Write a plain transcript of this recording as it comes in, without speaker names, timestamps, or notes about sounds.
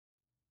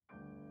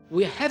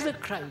We have a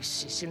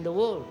crisis in the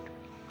world,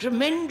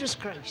 tremendous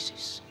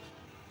crisis,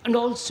 and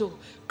also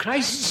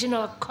crisis in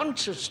our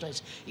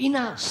consciousness, in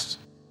us.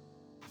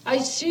 I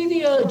see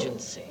the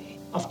urgency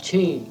of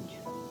change,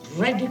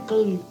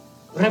 radical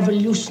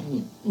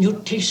revolution,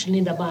 mutation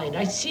in the mind.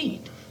 I see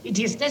it. It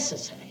is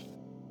necessary.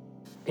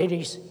 There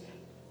is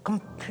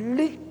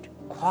complete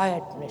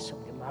quietness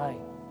of the mind,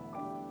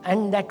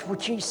 and that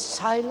which is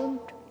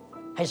silent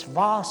has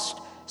vast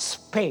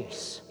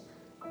space.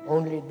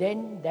 Only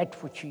then that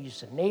which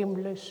is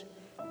nameless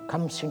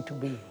comes into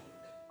being.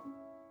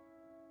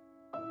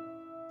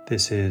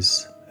 This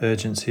is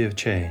Urgency of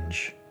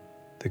Change,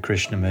 the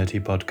Krishnamurti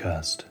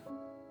podcast.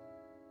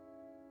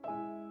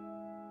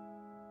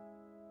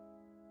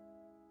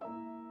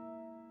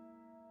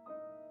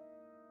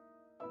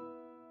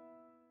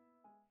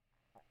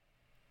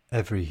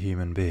 Every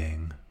human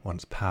being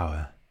wants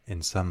power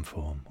in some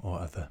form or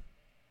other.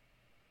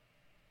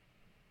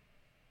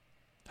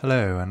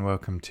 Hello and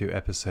welcome to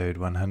episode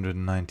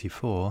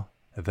 194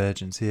 of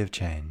Urgency of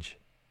Change.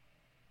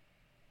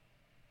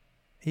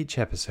 Each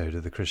episode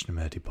of the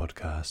Krishnamurti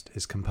podcast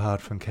is compiled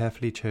from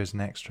carefully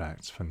chosen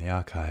extracts from the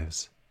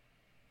archives.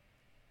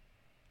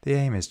 The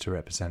aim is to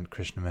represent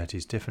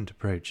Krishnamurti's different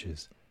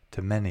approaches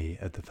to many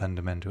of the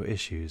fundamental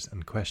issues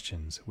and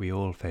questions we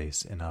all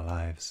face in our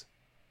lives.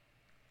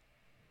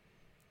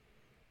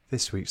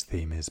 This week's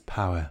theme is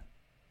power.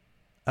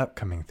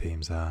 Upcoming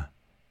themes are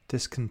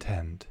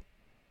discontent,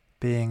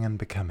 being and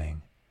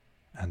becoming,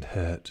 and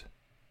hurt.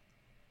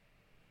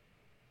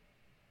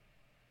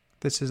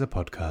 This is a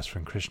podcast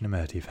from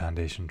Krishnamurti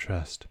Foundation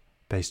Trust,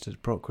 based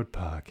at Brockwood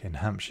Park in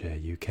Hampshire,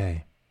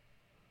 UK.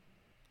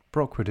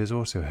 Brockwood is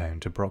also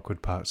home to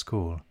Brockwood Park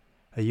School,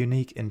 a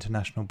unique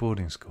international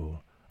boarding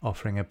school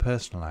offering a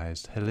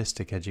personalised,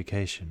 holistic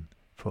education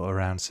for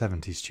around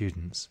 70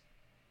 students.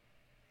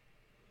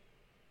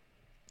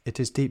 It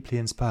is deeply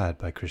inspired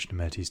by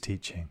Krishnamurti's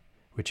teaching,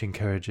 which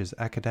encourages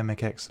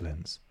academic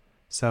excellence,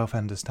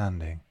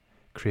 self-understanding,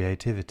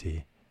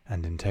 creativity,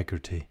 and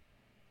integrity.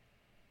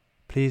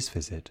 Please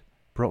visit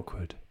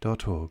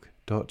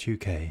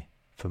brockwood.org.uk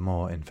for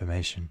more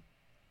information.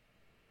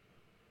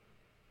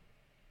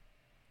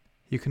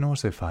 You can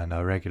also find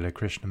our regular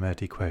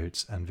Krishnamurti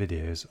quotes and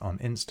videos on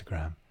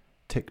Instagram,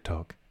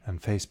 TikTok,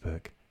 and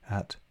Facebook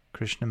at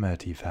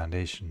Krishnamurti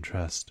Foundation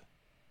Trust.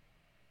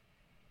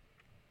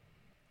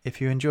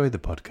 If you enjoy the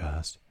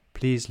podcast,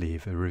 please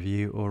leave a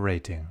review or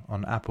rating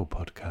on Apple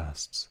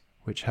Podcasts,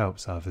 which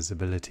helps our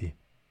visibility.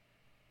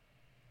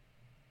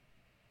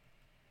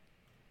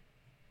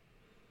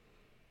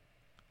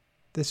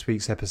 This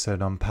week's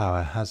episode on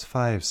power has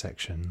 5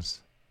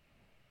 sections.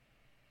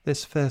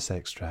 This first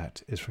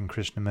extract is from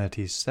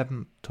Krishnamurti's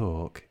 7th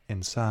talk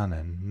in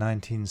Sarnan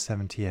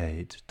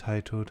 1978,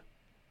 titled,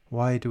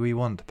 Why Do We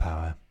Want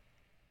Power?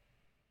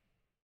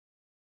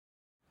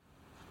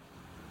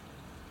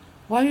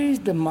 Why is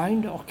the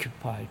mind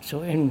occupied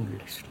so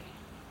endlessly?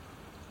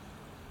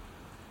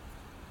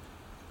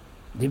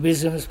 The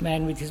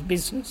businessman with his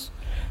business,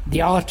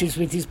 the artist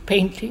with his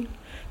painting,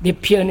 the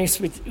pianist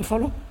with, you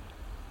follow?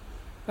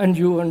 And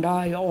you and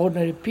I,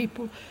 ordinary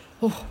people,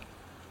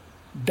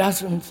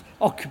 dozens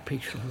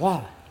occupation.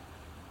 Why?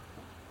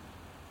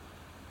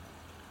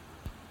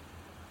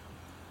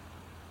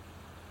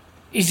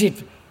 Is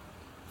it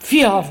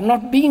fear of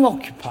not being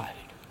occupied?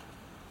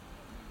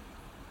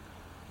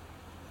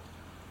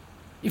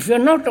 If you're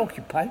not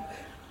occupied,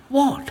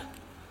 what?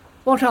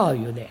 What are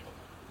you then?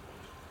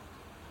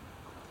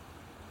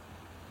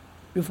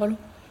 You follow?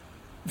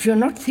 If you're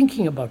not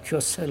thinking about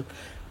yourself,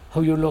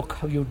 how you look,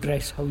 how you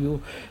dress, how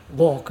you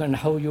walk, and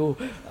how you,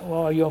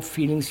 or your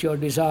feelings, your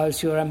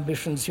desires, your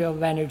ambitions, your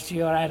vanity,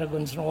 your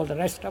arrogance, and all the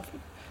rest of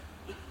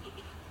it.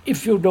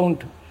 If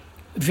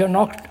you're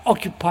not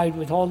occupied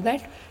with all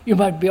that, you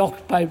might be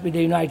occupied with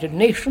the United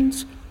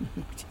Nations,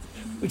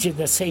 which is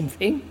the same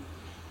thing.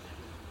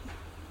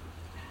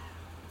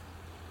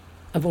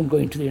 I won't go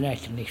into the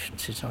United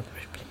Nations, it's not the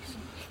right place.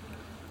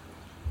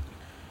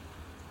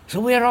 So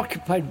we are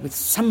occupied with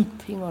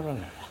something or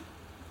another.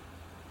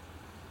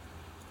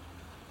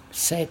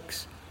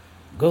 Sex,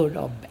 good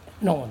or bad,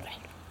 no that.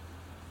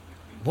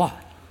 Why?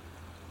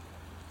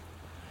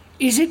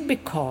 Is it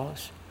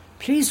because,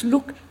 please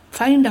look,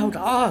 find out,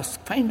 ask,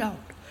 find out.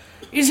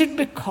 Is it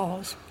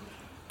because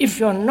if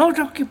you're not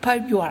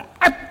occupied, you are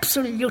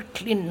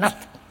absolutely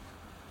nothing?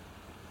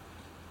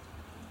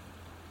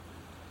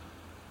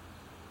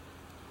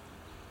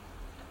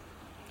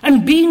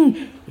 And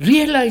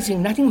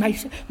realizing nothing,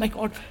 my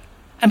God,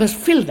 I must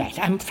feel that,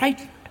 I'm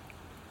frightened.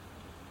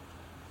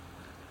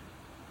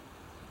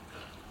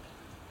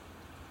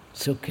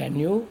 So can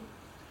you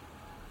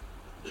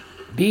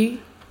be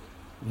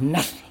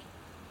nothing?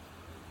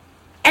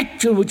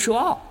 Actually, which you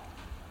are.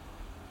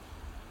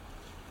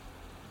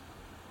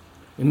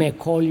 You may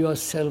call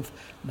yourself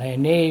by a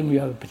name, you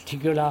have a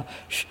particular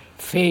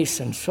face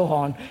and so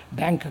on,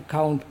 bank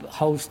account,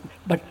 house,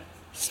 but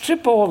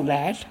strip all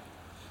that,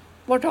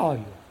 what are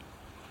you?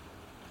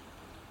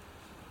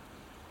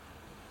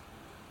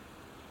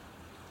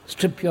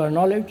 Strip your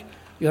knowledge,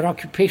 your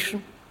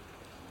occupation,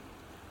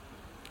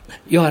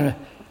 your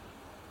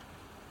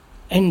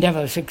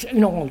endeavors,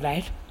 all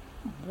that.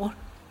 What?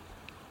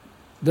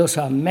 Those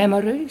are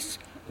memories,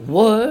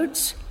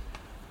 words.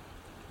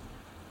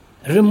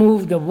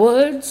 Remove the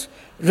words,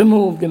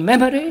 remove the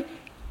memory.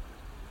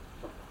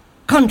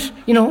 Can't,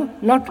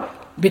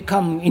 not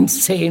become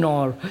insane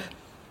or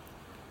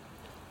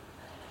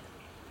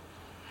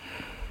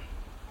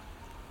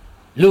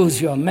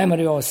lose your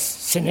memory or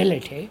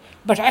senility,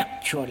 but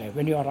actually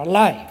when you are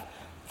alive,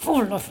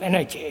 full of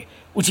energy,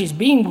 which is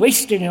being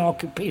wasted in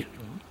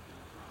occupation,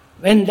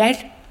 when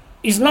that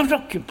is not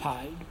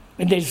occupied,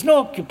 when there is no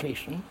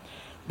occupation,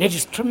 there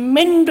is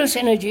tremendous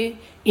energy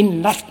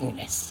in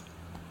nothingness.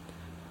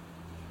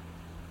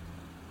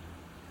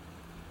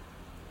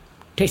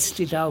 Test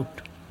it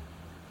out.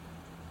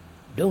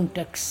 Don't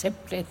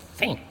accept a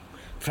thing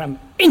from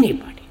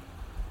anybody.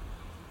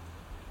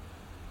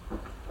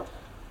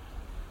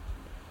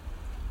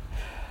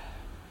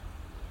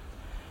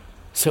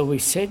 So we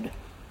said,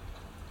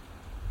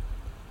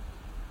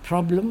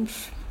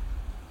 problems,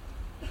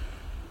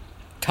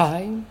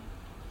 time,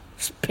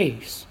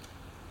 space.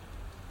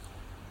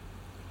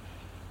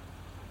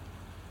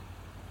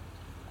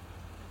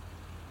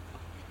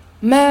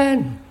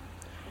 Man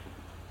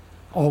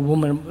or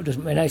woman,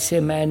 when I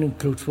say man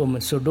includes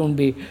woman, so don't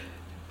be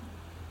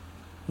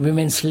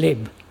women's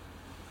lib.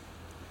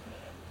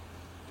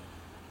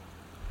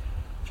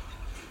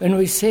 When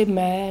we say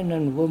man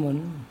and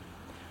woman,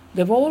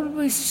 they've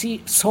always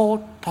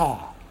sought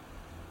power.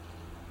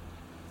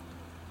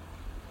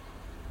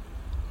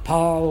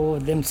 Power over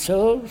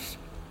themselves,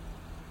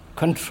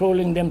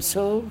 controlling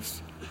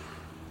themselves,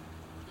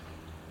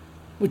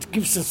 which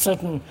gives a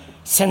certain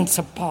sense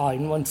of power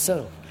in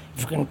oneself.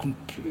 If you can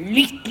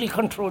completely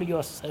control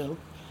yourself,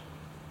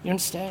 you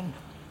understand?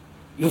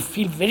 You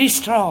feel very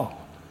strong,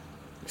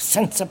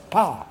 sense of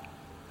power.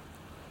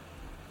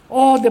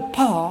 Or the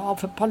power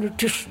of a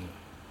politician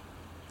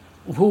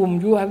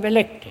whom you have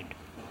elected.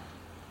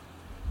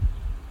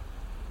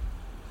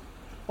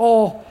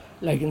 Or,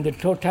 like in the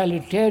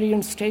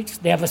totalitarian states,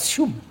 they have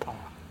assumed power.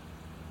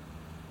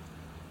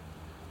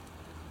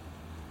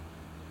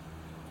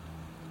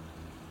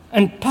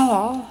 And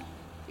power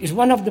is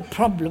one of the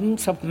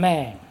problems of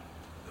man.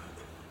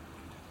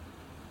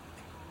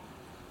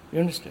 You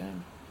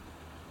understand?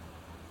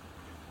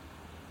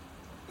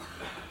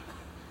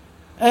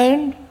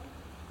 And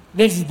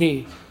there's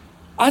the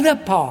other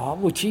power,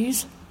 which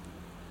is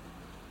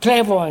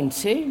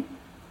clairvoyancy,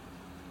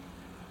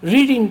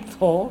 reading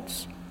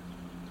thoughts,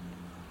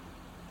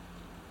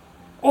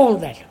 all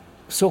that,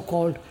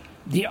 so-called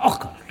the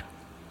occult.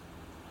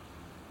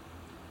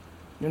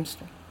 You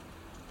understand?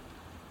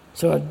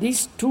 So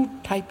these two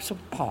types of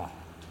power,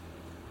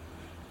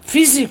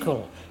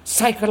 physical,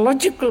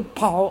 psychological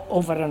power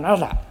over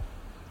another,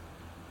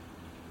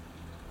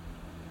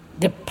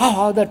 the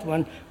power that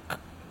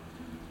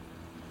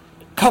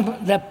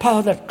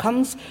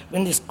comes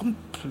when there's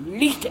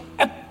complete,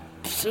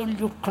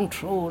 absolute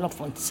control of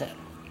oneself.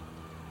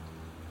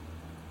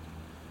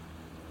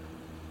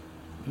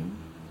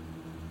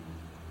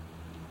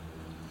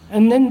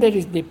 And then there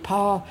is the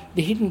power,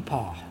 the hidden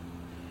power,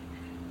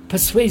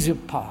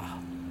 persuasive power,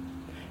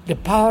 the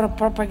power of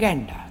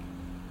propaganda,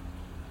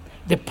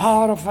 the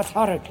power of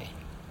authority.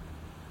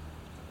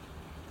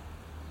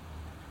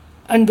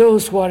 And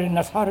those who are in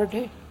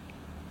authority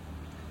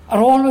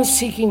are always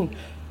seeking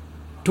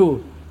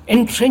to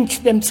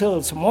entrench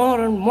themselves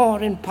more and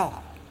more in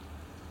power.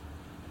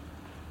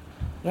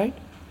 Right?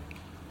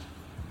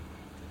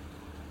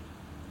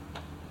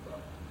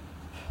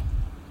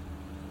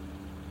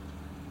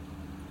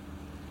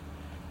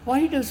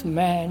 Why does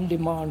man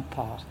demand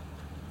power?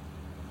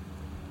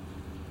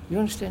 You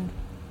understand?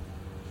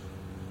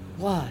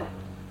 Why?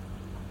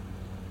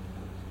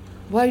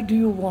 Why do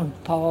you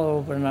want power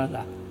over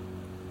another?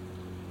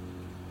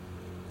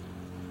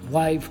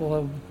 Wife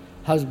or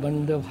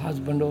husband, the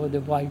husband over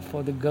the wife,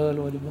 or the girl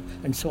or the boy,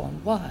 and so on.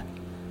 Why?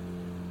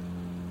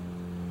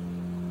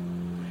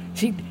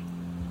 See,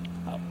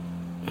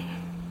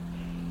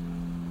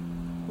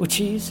 which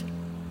is,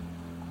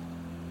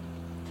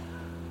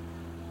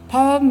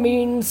 power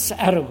means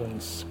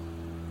arrogance.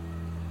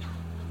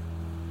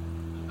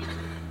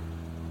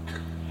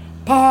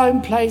 Power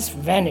implies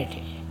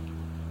vanity.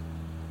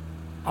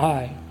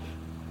 I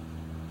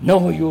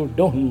know you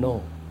don't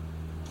know.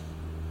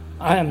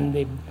 I am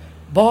the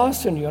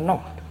boss and you're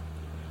not.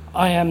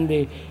 I am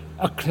the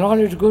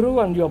acknowledged guru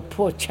and you're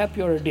poor chap,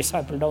 you're a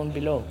disciple down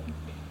below.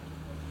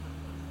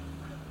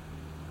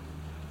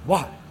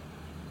 Why?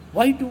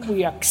 Why do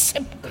we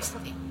accept this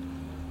thing?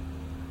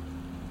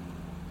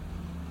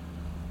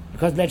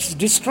 Because that's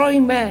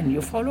destroying man,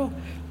 you follow?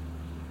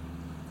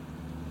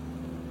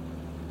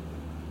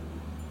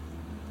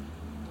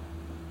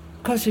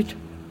 Because it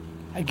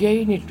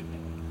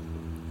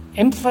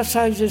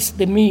emphasizes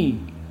the me.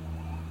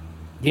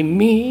 The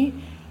me,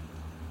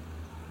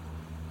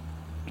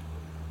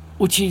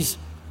 which is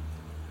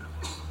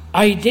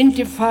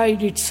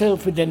identified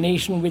itself with the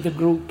nation, with the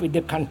group, with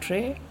the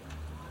country.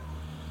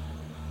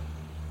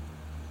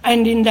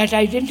 And in that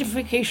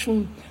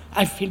identification,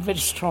 I feel very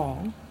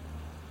strong.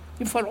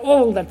 for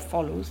all that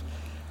follows.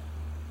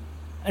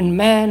 And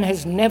man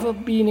has never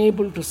been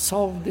able to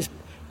solve this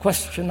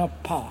question of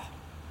power.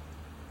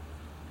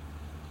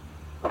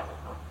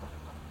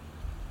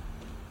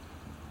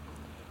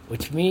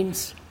 Which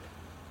means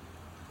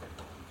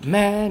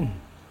man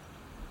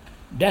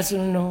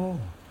doesn't know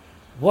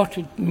what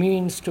it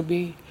means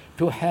to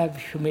have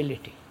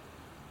humility.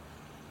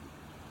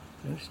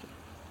 You understand?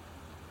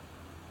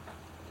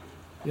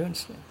 You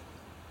understand?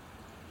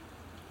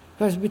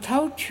 Because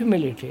without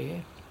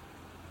humility,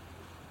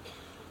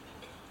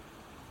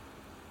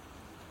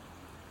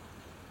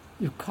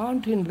 you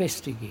can't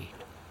investigate.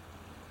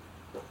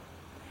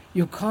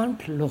 You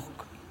can't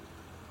look.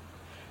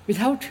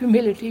 Without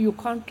humility, you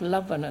can't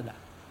love another.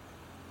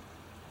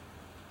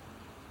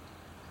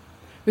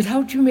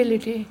 Without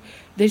humility,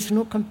 there is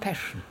no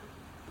compassion.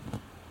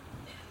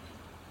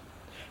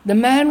 The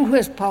man who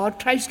has power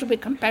tries to be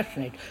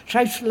compassionate,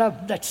 tries to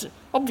love. That's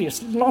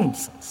obviously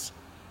nonsense.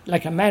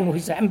 Like a man who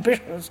is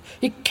ambitious,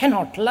 he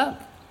cannot love.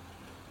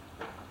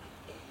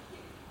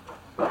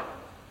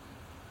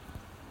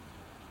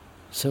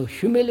 So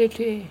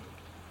humility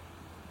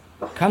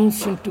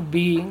comes into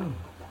being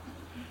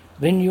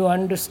when you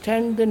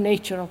understand the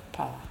nature of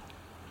power.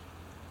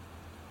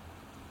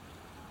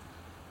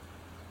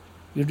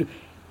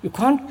 You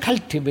can't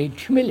cultivate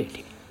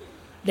humility.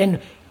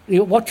 Then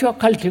what you are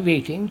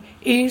cultivating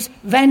is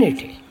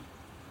vanity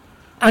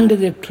under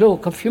the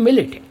cloak of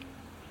humility.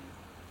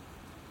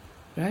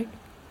 Right?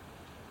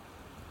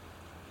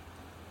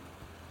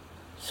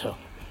 So,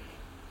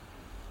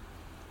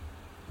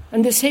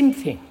 and the same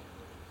thing.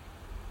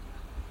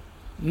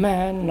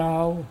 Man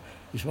now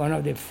is one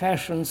of the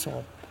fashions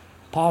of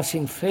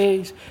passing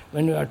phase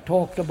when we are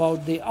talked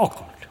about the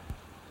occult,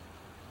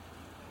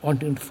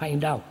 wanting to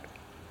find out.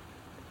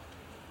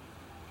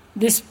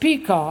 The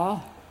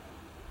speaker,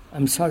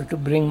 I'm sorry to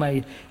bring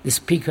the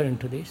speaker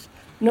into this,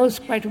 knows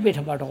quite a bit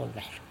about all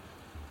that.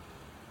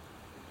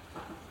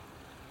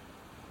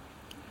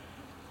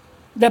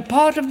 The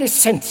part of the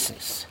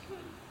senses,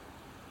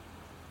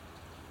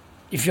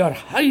 if you are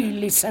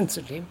highly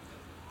sensitive,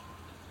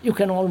 you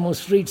can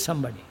almost read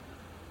somebody.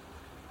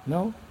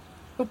 No?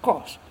 Of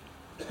course.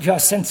 If you are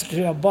sensitive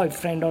to your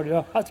boyfriend or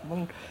your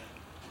husband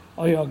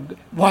or your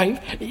wife,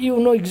 you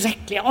know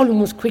exactly,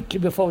 almost quickly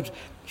before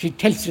she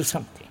tells you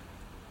something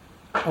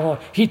or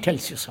he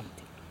tells you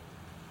something.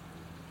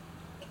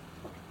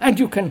 And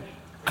you can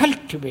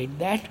cultivate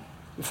that,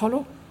 you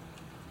follow?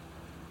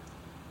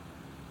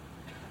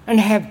 And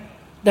have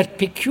that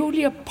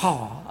peculiar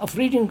power of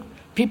reading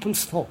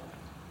people's thought.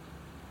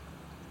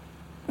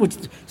 Which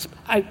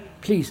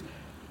please,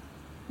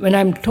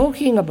 when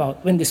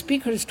the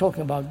speaker is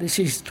talking about this,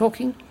 he's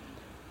talking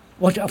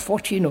of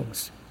what he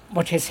knows,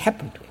 what has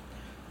happened to him.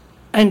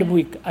 And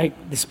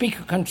the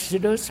speaker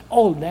considers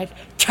all that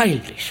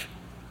childish.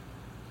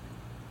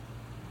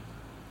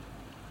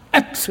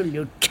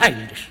 Absolute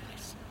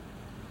childishness.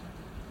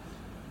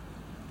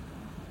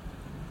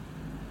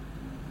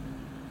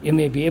 You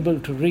may be able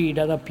to read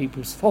other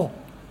people's thought.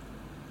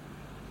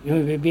 You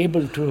may be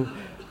able to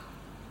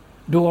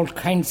do all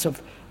kinds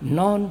of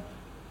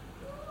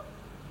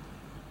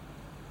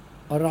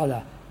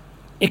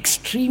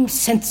extreme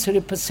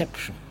sensory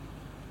perception.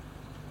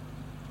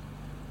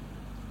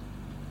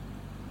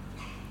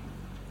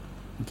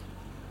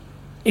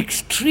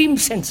 Extreme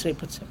sensory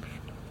perception.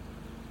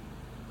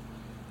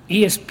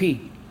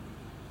 ESP.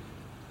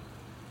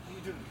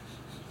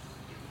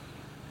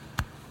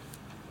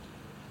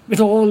 With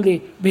all the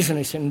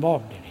business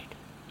involved in it.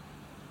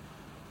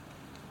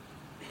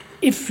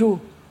 If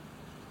you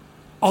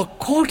are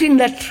caught in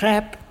that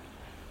trap,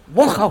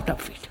 walk out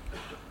of it.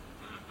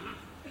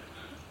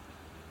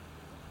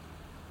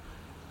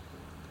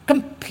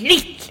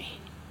 Completely.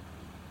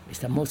 It's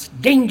the most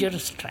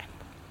dangerous trap.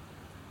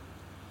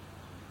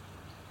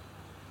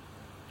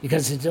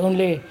 Because it's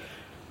only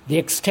the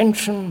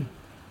extension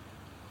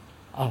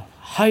of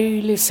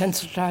highly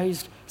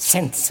sensitized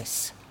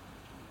senses.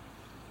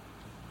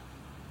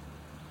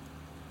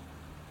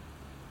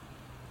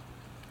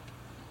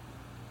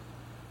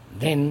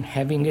 Then,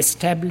 having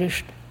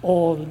established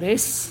all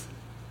this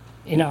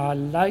in our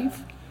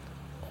life,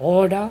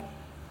 order,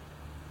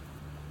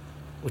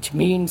 which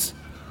means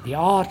the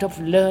art of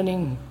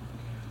learning,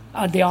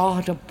 the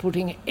art of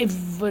putting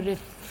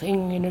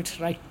everything in its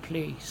right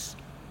place.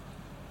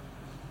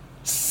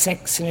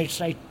 Sex in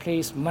its right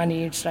place,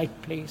 money in its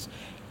right place,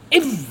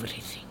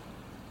 everything.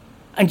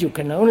 And you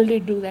can only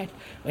do that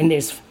when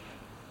there's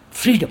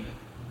freedom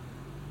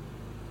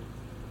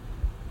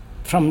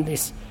from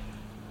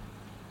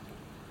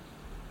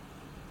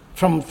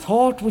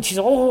thought which is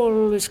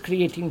always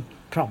creating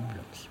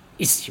problems,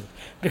 issues,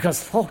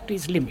 because thought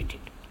is limited.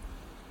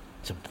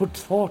 So put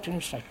thought in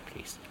its right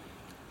place.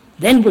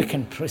 Then we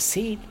can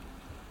proceed,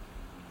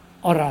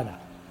 or rather,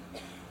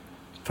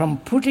 from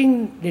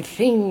putting the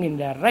thing in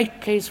the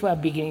right place, we are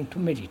beginning to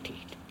meditate.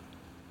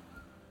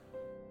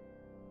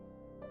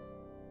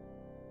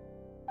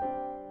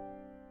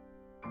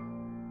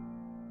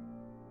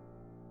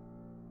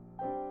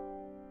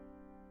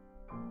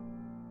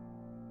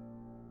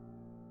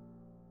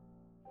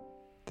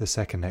 The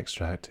second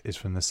extract is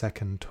from the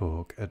second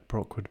talk at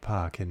Brockwood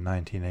Park in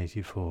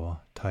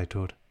 1984,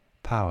 titled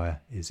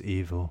Power is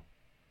Evil.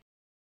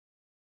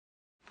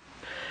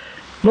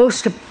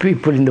 Most of the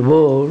people in the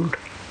world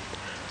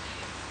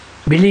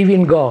believe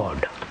in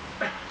God,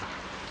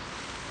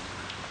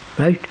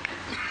 right?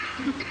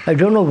 I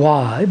don't know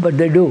why, but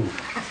they do.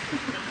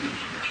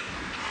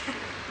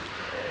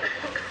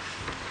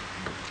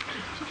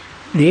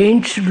 The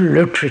ancient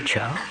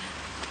literature,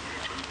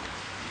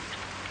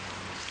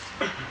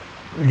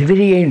 the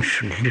very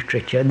ancient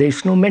literature, there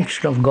is no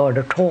mention of God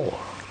at all.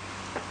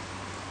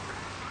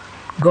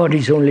 God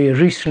is only a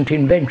recent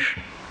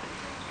invention.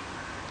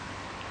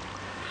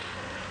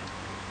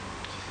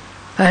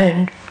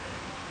 And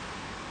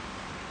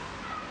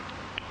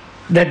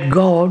that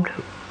God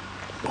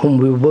whom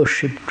we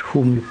worship,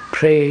 whom we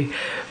pray,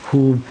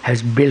 who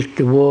has built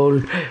the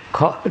world,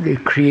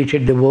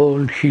 created the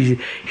world, he's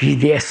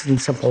the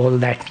essence of all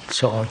that,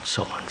 so on,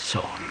 so on,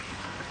 so on.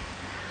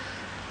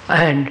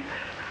 And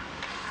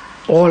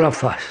all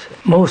of us,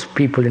 most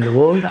people in the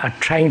world, are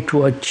trying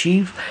to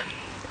achieve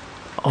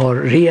or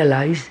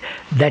realize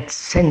that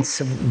sense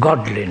of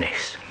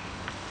godliness.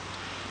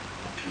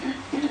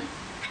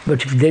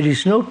 But if there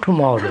is no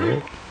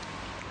tomorrow,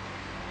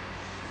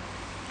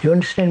 you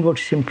understand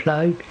what's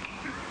implied?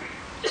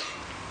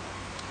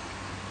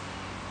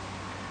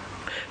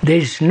 There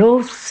is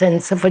no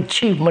sense of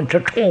achievement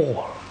at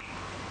all,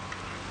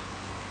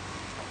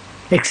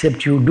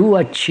 except you do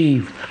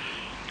achieve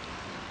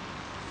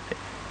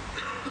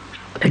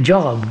a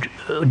job,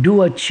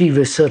 do achieve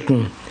a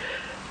certain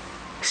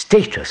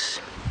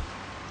status,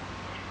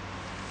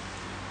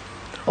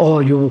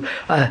 or you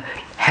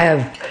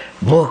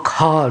work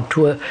hard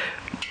to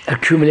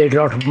accumulate a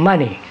lot of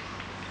money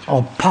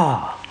or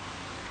power.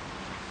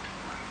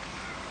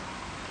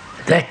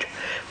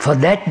 For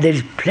that there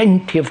is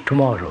plenty of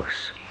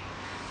tomorrows,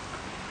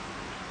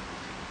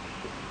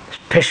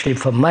 especially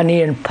for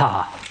money and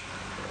power.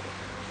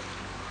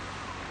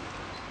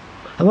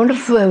 I wonder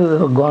if we have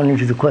ever gone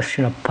into the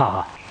question of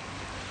power.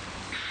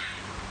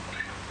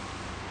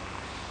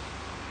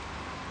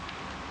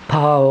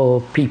 Power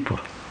over people.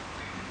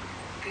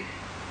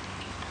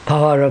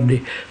 Power of the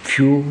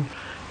few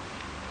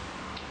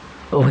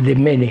over the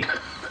many.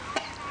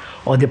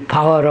 Or the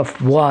power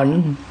of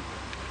one,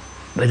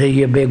 whether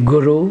he be a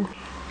guru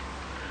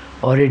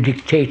or a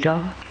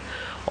dictator,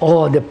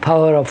 or the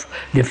power of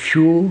the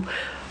few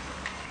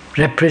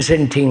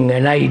representing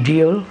an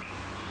ideal,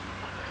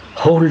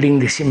 holding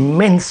this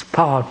immense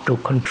power to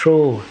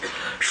control,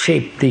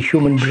 shape the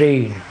human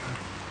brain,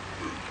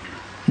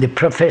 the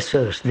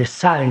professors, the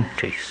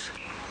scientists,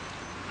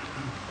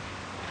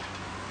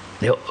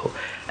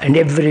 and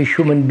every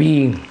human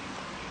being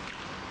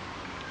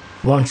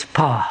wants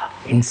power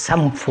in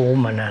some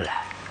form or another.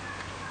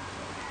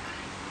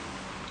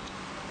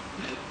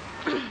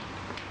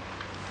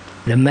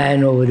 The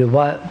man over the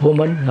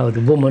woman, or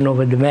the woman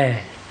over the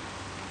man.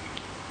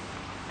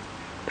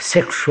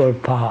 Sexual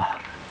power.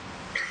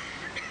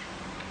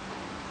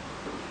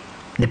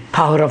 The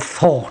power of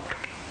thought.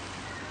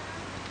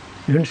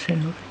 You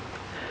understand what?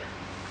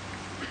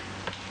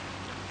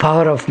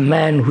 Power of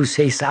man who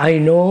says, I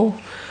know,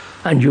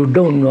 and you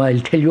don't know,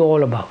 I'll tell you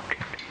all about it.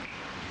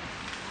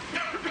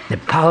 The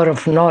power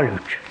of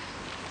knowledge.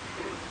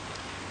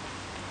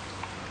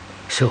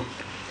 So,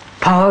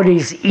 power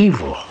is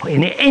evil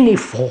in any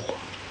form,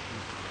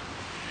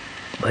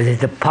 whether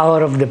it's the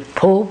power of the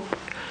Pope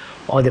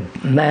or the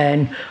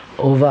man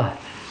over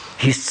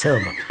his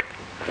servant.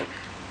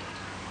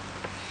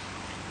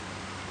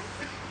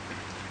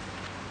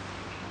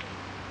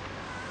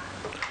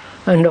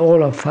 And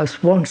all of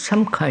us want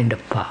some kind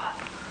of power.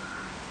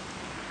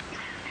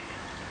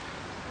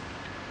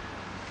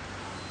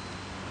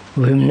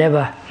 We've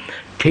never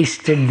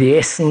tasted the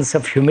essence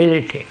of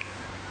humility.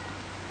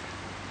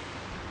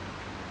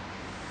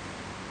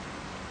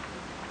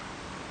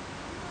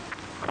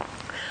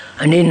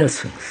 And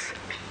innocence.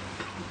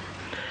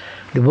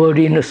 The word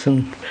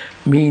innocent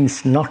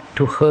means not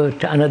to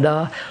hurt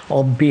another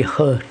or be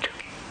hurt.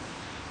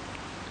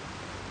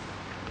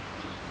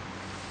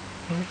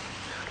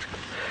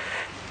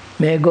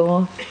 May I go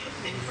on?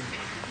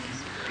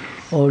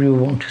 Or you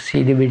want to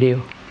see the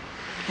video?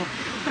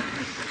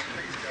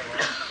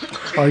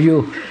 Are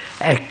you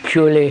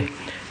actually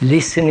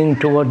listening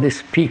to what the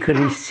speaker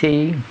is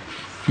saying?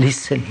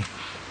 Listening.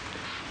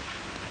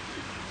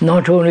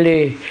 Not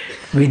only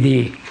with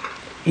the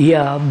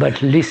ear,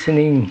 but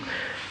listening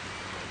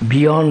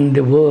beyond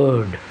the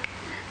word.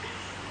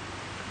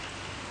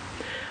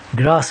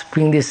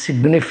 Grasping the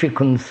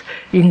significance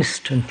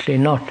instantly,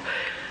 not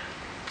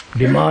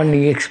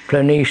demanding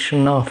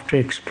explanation after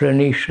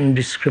explanation,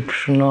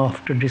 description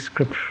after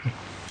description.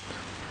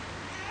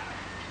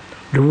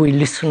 Do we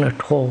listen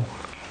at all?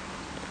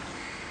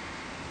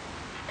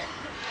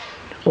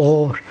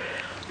 Or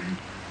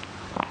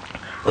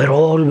we're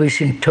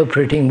always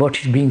interpreting what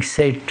is being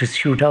said to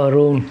suit our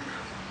own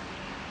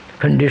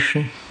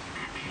condition,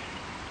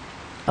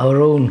 our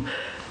own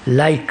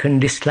like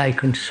and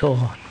dislike and so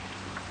on.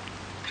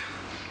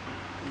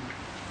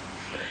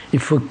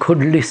 if we could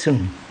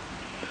listen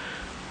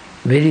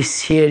very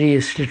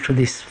seriously to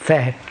this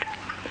fact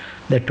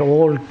that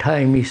all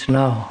time is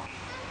now,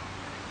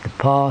 the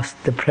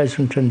past, the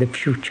present, and the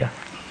future,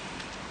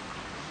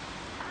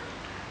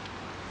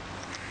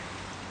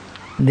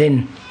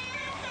 then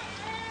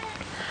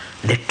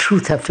the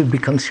truth of it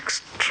becomes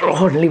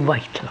extraordinarily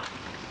vital.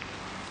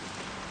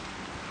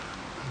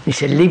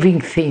 It's a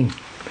living thing,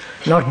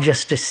 not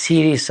just a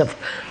series of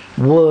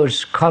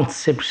words,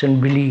 concepts,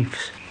 and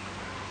beliefs.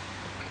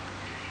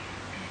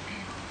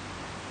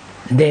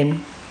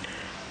 Then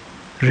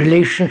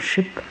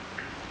relationship,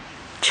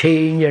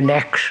 change, and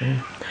action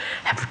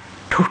have a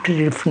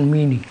totally different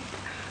meaning.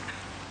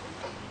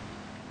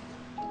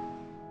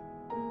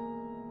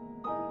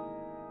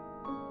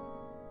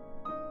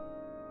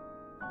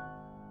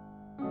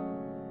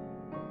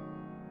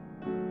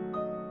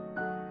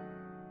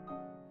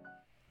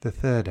 The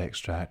third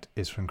extract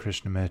is from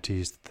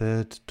Krishnamurti's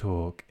third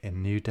talk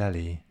in New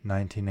Delhi,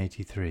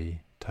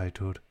 1983,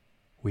 titled,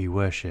 We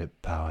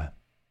Worship Power.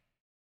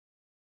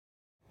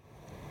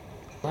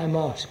 I'm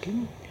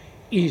asking,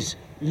 is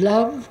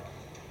love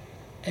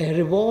a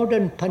reward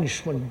and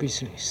punishment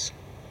business?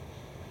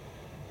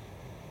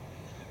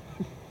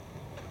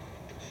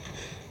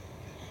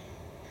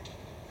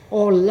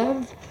 Or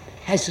love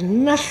has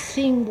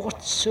nothing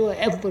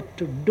whatsoever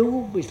to do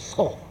with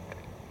thought?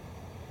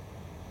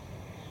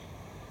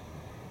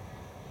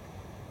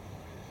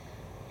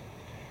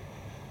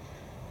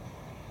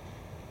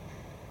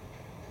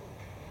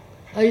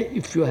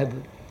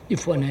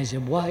 If one has a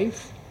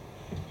wife,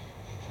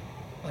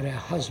 or a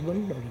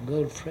husband, or a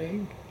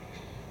girlfriend,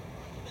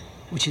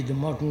 which is the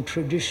modern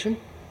tradition,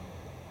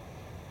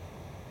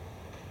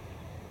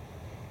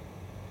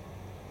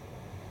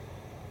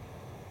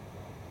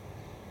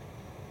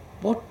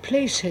 what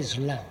place has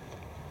love?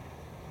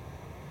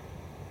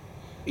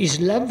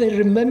 Is love a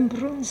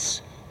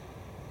remembrance?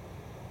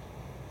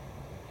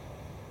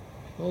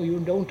 Oh, you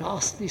don't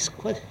ask these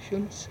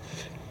questions.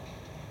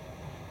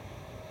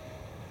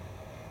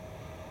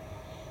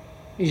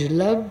 Is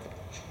love,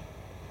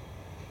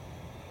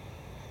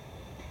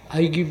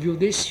 I give you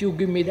this, you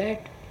give me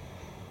that?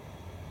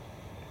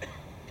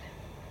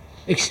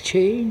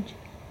 Exchange,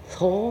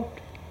 thought,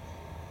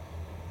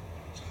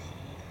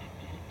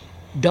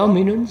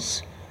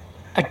 dominance,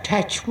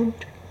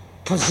 attachment,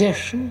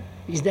 possession,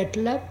 is that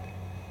love?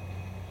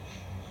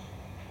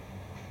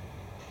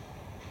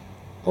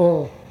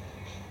 Or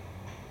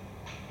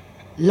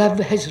love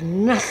has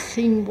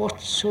nothing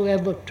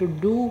whatsoever to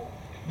do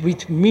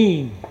with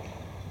me?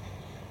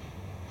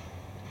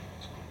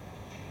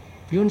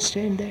 You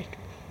understand that?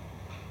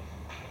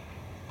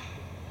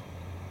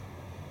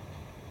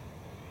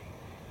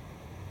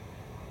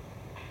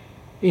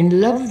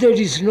 In love there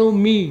is no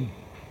me.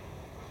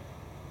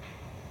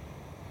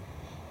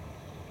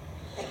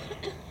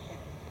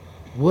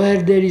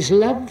 Where there is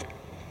love,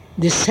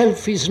 the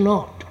self is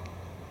not.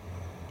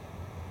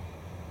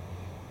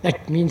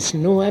 That means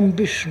no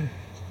ambition.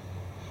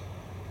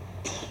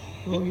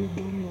 Oh, you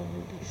don't know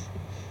all this.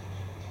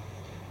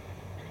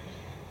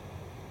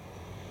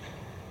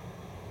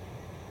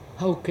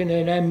 How can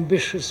an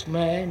ambitious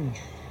man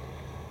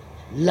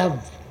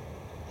love?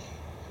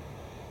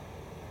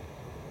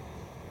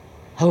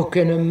 How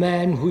can a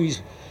man who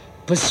is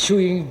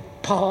pursuing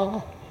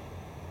power,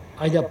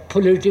 either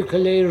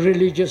politically,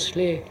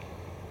 religiously,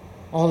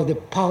 or the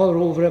power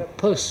over a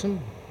person,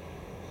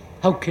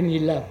 how can he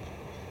love?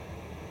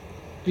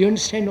 Do you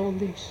understand all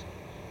this?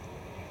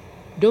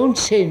 Don't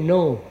say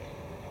no,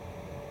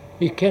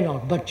 he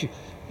cannot, but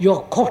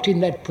you're caught in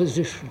that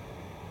position.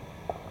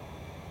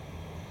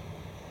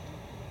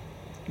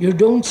 You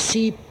don't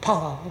see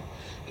power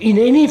in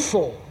any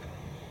form.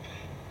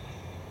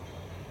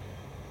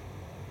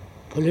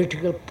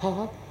 Political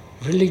power,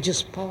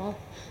 religious power,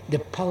 the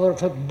power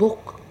of a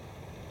book,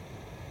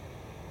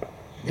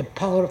 the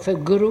power of a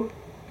guru,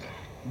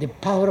 the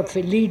power of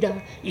a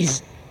leader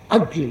is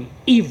ugly,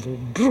 evil,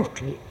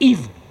 brutal,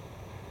 evil.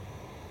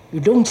 You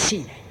don't see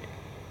that.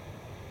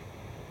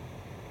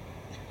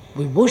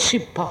 We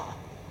worship power.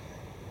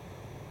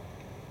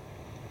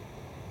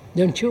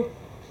 Don't you?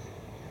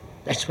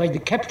 That's why the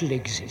capital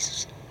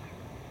exists.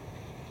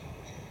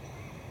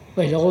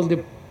 Where all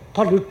the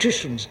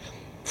politicians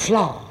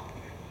flower.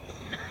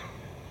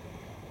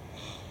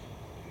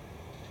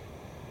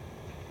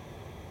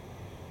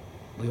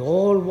 We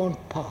all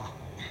want power.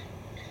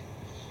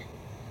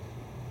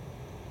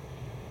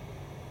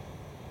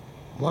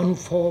 One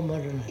form or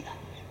another.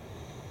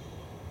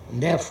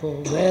 And therefore,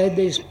 where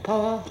there is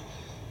power,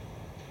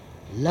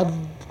 love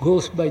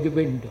goes by the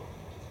window.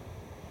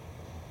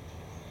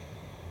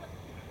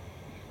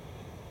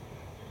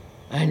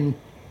 And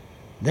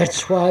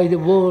that's why the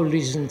world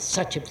is in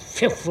such a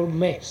fearful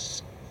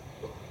mess.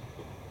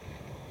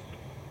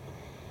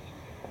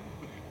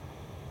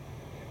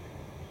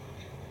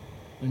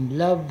 And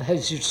love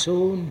has its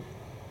own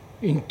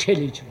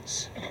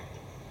intelligence.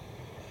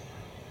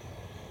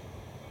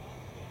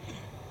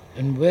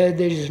 And where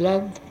there is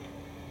love,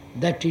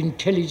 that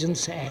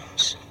intelligence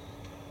acts,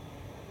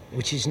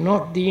 which is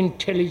not the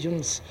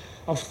intelligence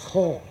of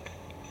thought,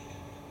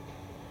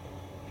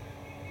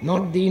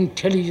 not the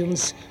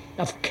intelligence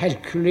of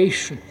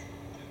calculation,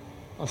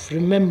 of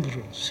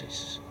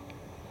remembrances,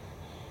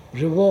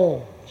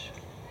 rewards.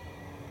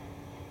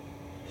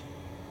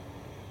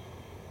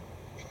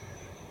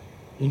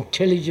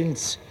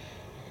 Intelligence,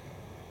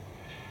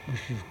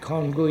 which we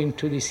can't go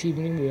into this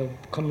evening, we are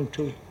coming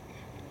to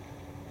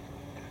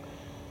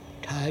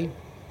time.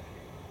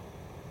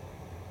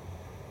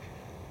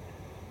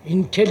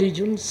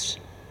 Intelligence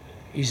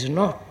is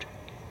not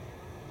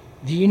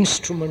the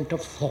instrument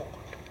of thought.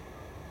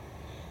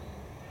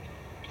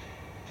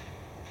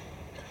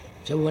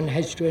 So one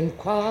has to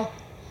inquire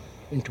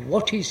into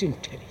what is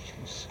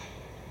intelligence.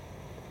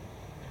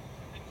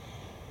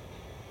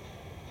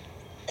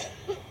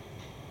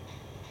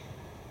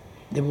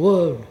 The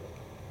word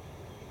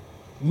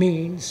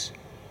means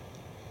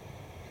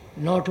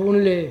not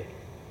only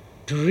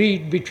to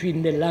read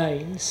between the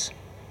lines,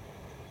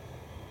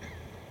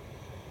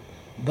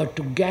 but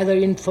to gather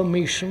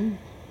information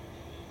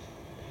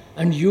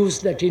and use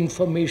that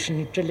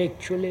information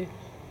intellectually,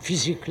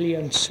 physically,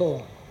 and so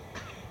on.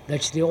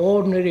 That's the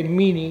ordinary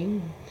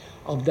meaning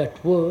of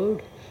that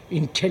word,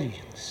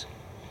 intelligence,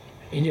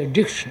 in a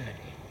dictionary.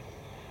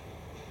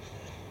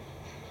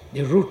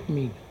 The root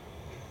meaning,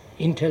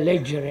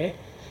 intellegere,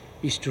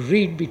 is to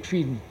read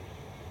between.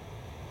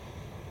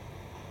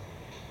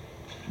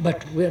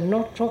 But we're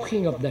not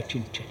talking of that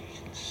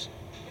intelligence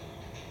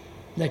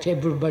that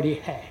everybody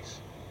has.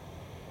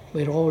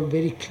 We're all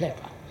very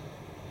clever.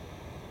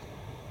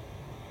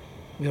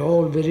 We're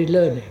all very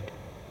learned.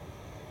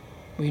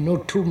 We know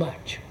too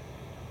much.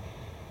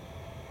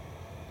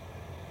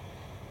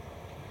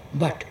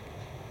 But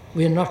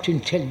we're not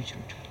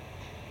intelligent.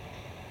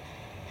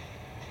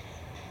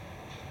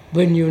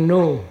 When you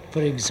know,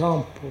 for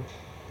example,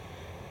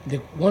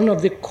 one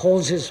of the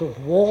causes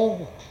of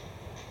war,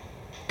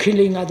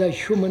 killing other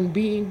human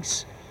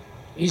beings,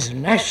 is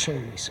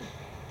nationalism,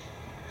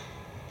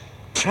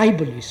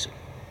 tribalism.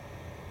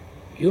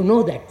 You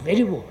know that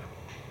very well.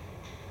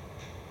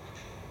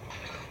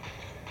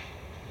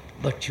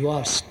 But you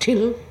are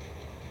still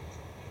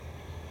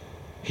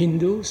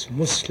Hindus,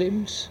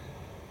 Muslims,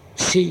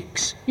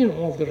 Sikhs,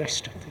 all the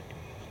rest of it.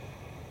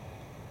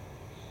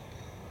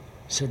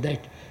 So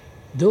that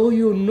though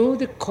you know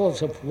the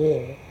cause of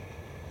war,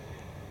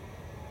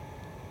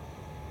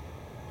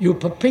 you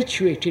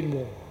perpetuate in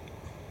war.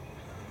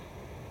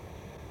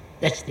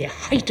 That's the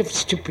height of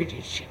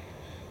stupidity.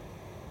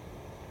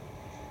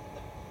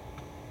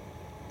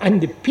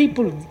 And the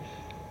people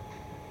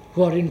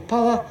who are in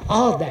power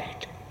are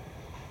that,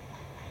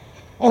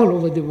 all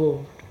over the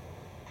world.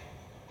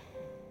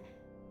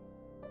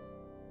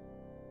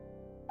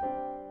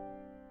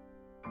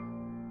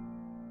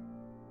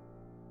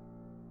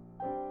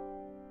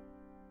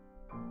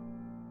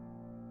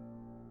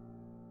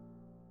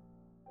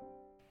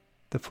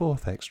 The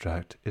fourth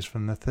extract is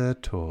from the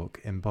third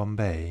talk in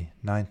Bombay,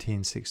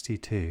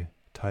 1962,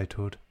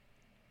 titled,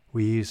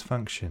 "We Use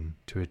Function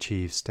to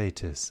Achieve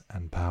Status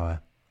and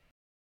Power."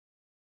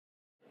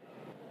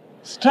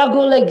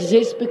 Struggle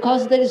exists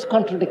because there is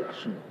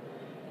contradiction,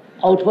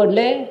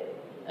 outwardly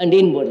and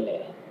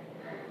inwardly.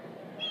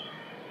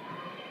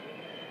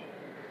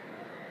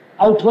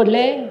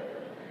 Outwardly,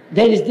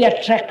 there is the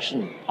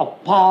attraction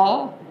of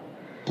power,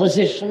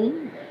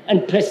 position,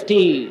 and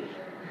prestige,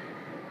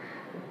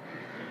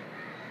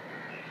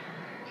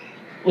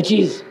 which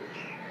is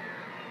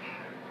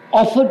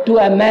offered to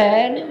a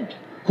man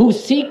who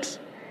seeks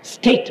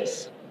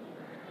status.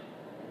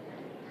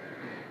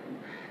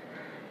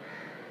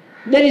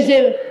 There is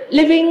a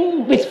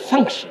living with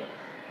function.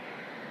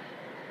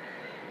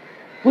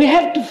 We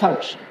have to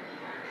function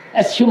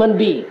as human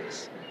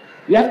beings.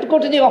 You have to go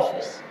to the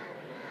office.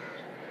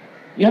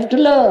 You have to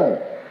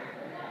learn.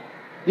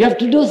 You have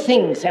to do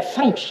things, a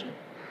function.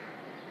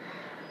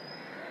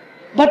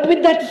 But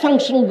with that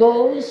function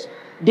goes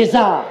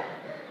desire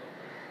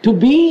to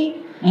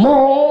be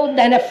more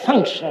than a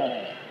functionary.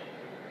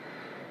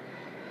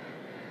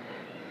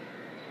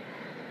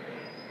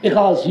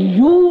 Because you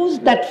use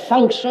that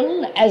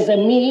function as a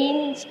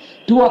means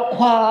to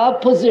acquire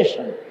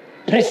position,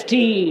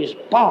 prestige,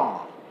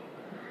 power.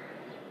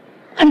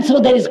 And so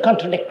there is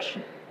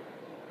contradiction.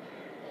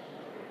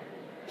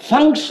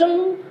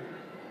 Function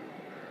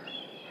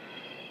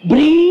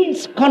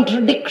breeds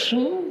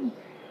contradiction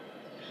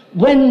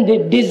when the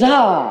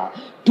desire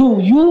to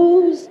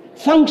use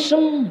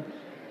function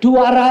to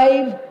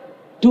arrive,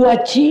 to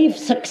achieve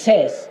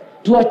success,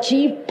 to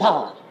achieve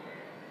power.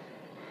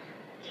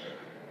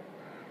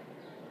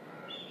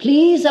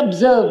 Please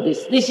observe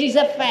this. This is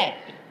a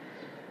fact.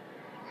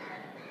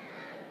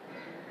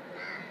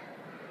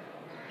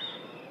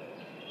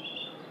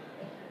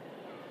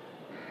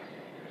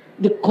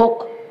 The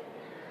cook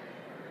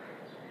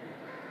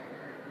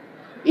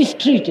is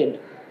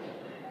treated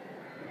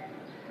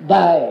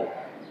by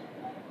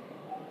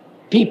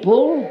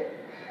people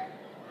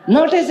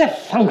not as a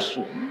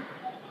function,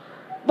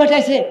 but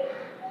as a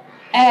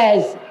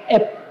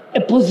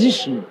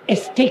position, a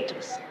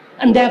status,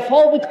 and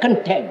therefore with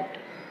contempt.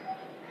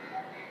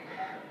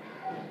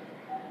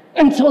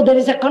 And so there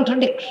is a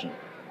contradiction.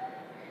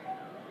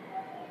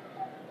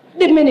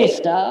 The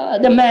minister,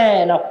 the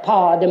man of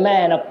power, the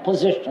man of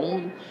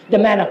position, the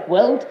man of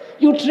wealth,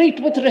 you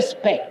treat with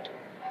respect,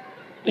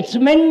 with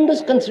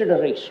tremendous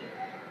consideration.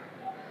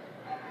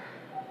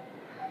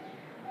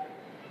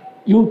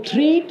 You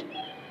treat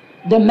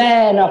the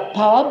man of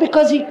power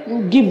because he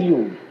can give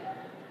you.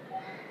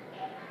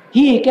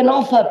 He can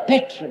offer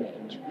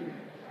patronage.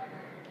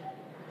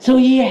 So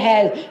he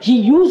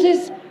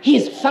uses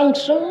his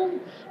function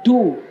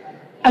to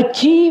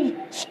achieve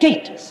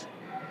status,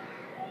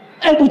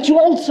 and which you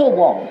also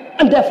want,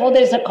 and therefore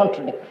there is a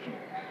contradiction.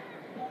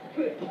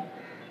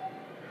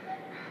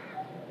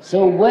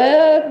 So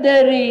where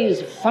there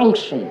is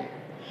function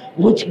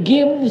which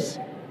gives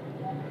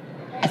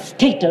a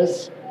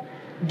status,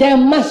 there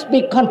must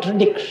be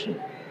contradiction.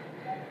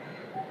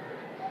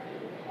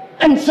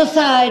 And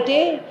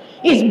society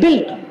is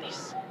built on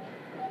this.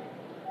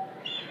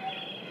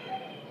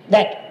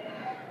 That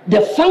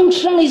the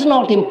function is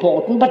not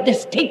important, but the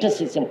status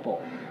is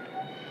important.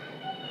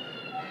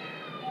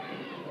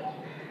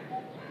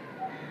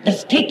 The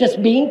status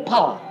being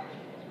power.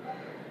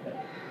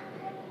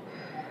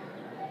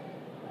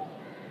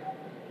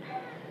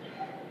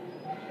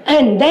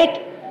 And that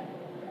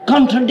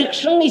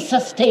contradiction is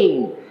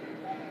sustained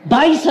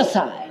by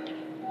society.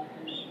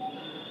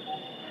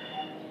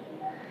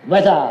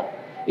 Whether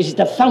it is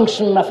the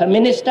function of a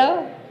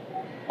minister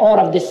or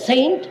of the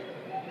saint,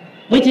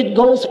 with it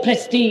goes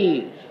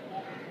prestige.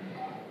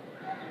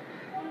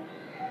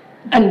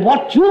 And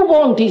what you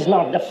want is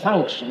not the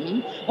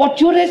function, what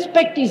you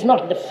respect is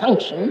not the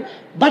function,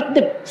 but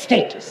the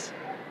status.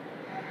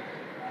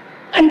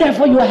 And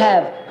therefore you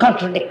have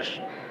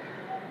contradiction.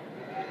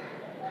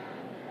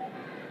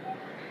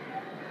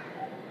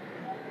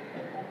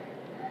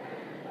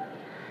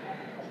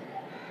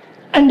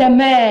 And a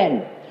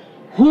man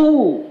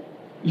who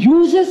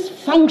uses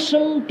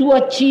function to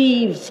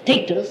achieve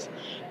status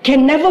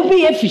can never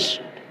be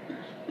efficient.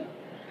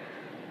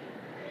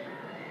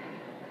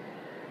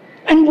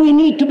 And we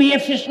need to be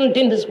efficient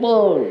in this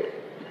world.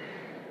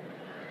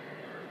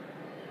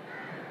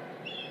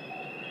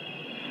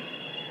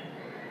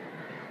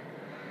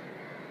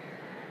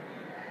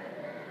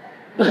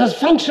 Because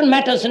function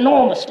matters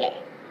enormously.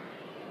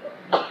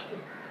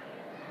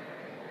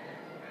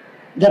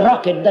 The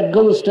rocket that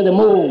goes to the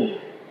moon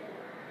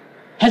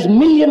has 1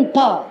 million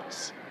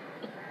parts,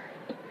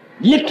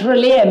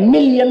 literally 1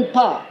 million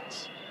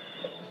parts.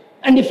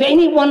 And if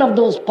any one of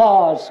those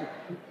parts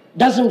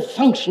doesn't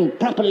function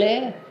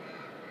properly,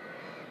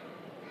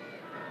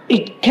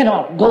 it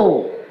cannot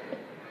go.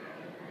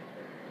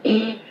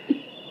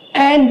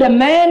 And the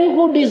man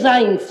who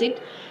designs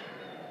it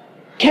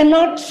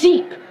cannot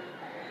seek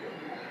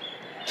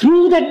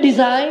through that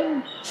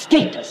design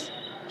status.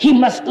 He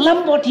must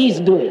love what he is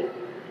doing.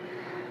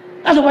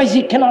 Otherwise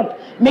he cannot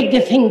make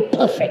the thing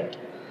perfect.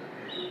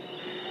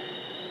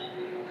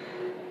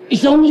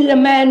 It's only the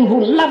man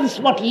who loves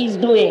what he is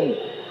doing,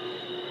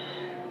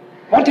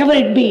 whatever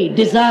it be,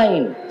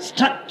 design,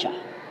 structure,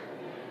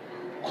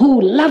 who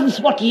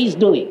loves what he is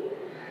doing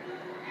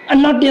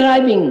and not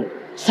deriving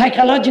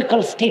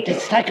psychological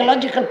status,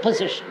 psychological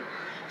position.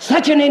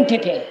 Such an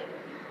entity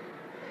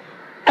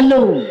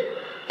alone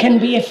can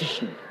be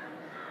efficient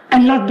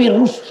and not be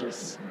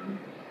ruthless.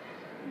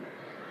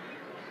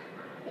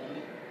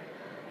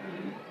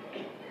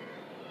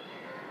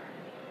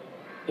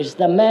 It's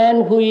the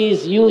man who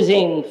is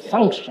using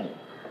function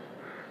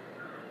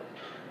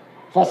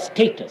for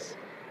status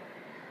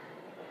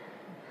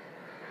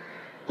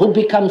who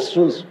becomes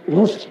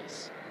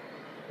ruthless.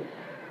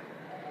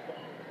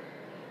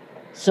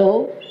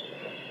 So,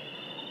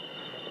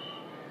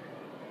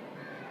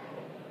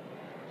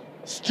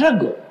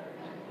 struggle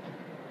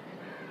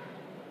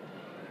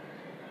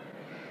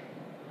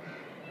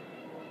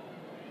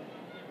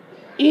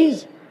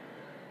is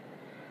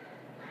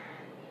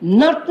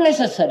not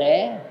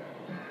necessary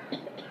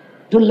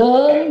to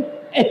learn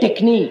a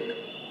technique.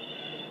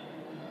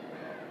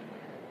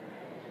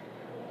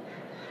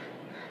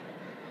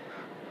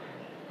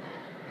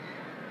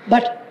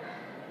 But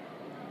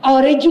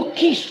our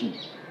education,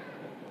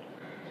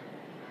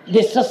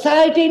 the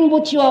society in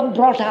which you are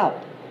brought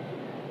up,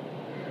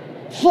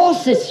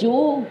 forces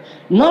you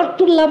not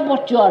to love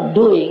what you are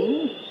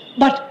doing,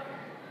 but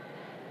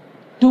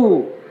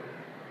to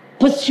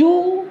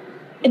pursue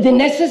the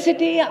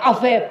necessity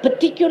of a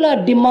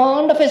particular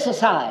demand of a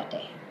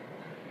society.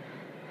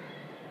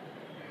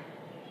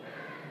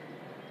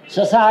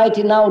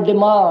 Society now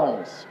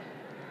demands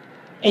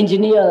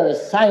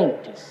engineers,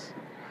 scientists.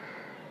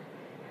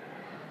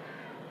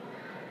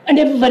 And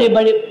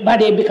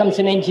everybody becomes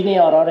an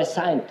engineer or a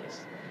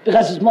scientist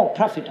because it's more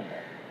profitable.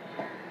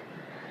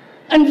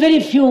 And very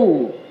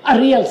few are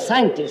real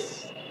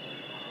scientists,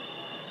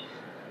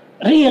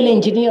 real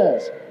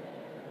engineers.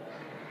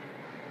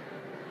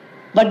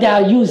 But they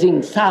are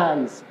using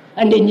science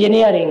and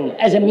engineering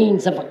as a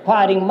means of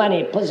acquiring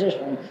money,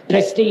 position,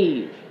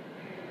 prestige.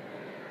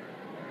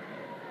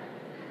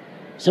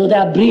 So they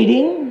are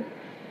breeding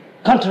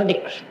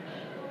contradiction.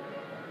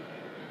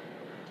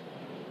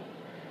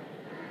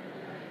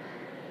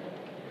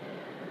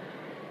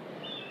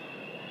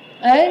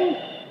 And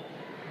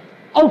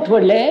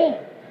outwardly,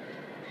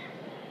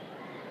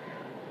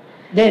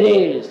 there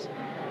is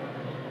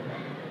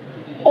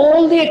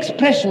all the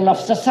expression of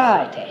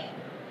society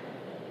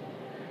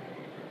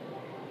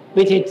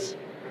with its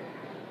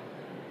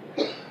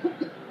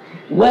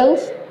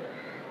wealth,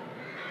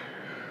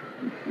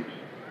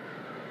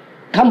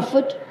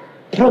 comfort,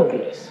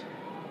 progress.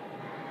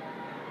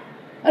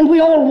 And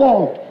we all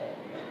want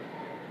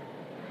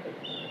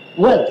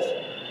wealth.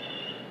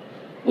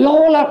 We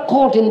all are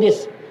caught in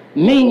this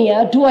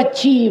mania to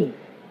achieve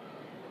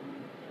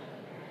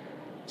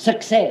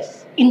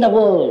success in the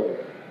world,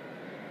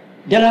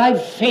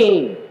 derive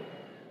fame.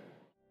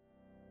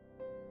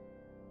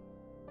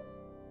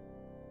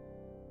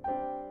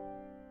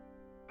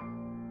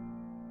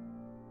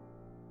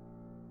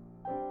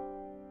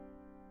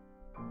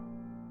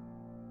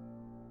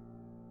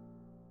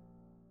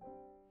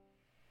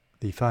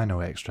 The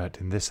final extract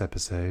in this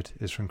episode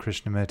is from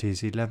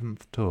Krishnamurti's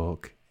 11th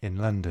talk in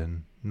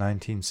London,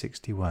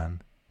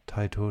 1961,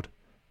 titled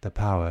The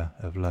Power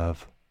of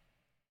Love.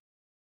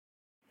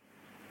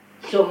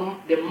 So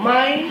the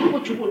mind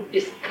which would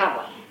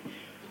discover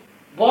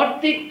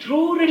what the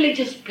true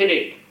religious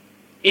spirit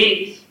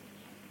is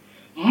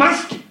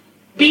must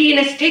be in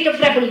a state of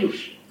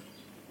revolution.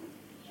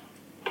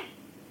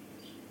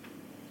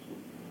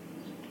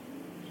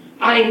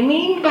 I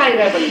mean by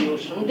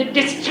revolution the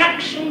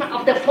destruction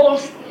of the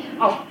false,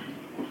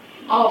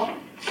 of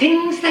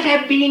things that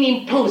have been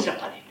imposed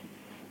upon it,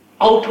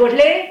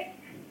 outwardly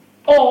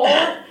or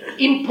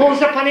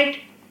imposed upon it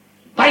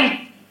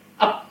by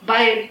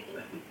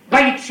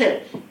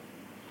itself.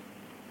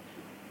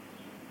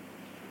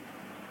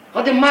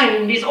 For the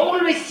mind is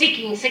always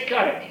seeking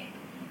security.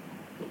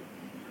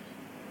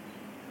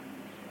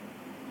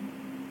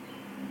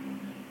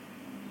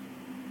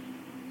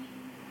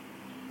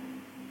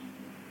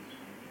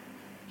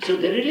 So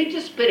the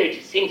religious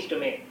spirit, seems to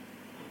me,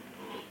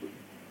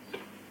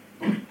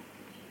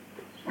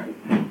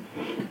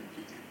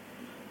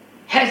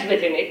 has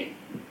within it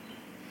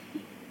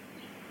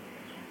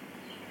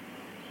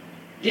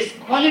this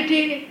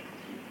quality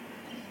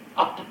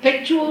of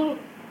perpetual,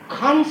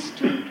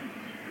 constant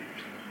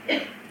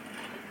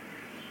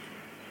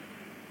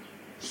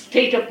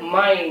state of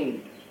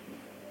mind,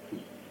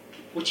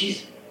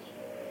 which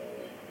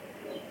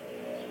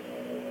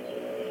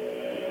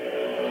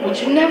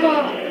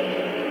never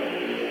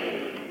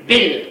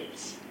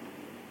builds.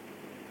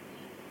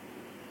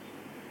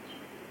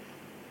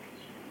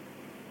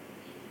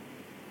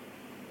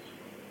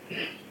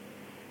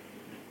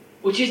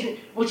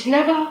 Which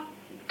never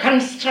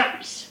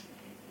constructs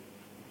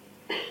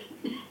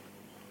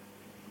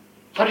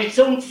for its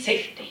own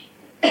safety.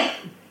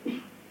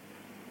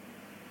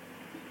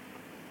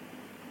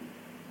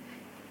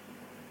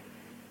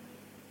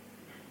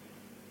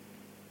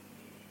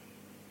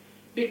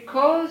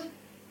 Because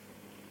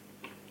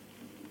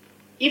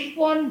if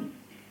one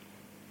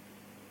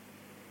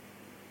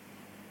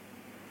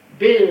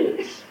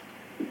builds,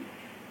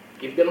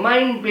 if the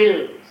mind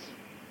builds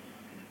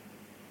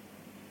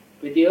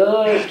with the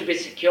urge to be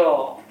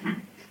secure,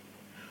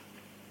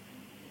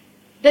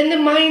 then the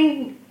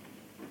mind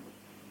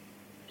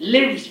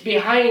lives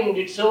behind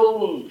its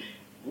own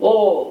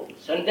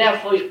walls and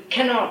therefore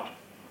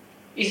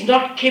is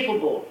not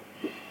capable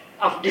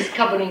of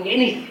discovering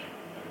anything,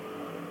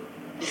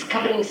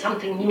 discovering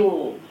something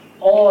new,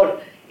 or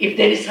if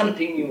there is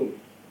something new.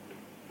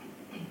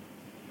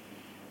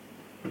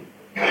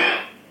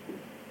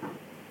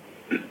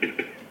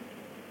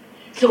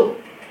 So,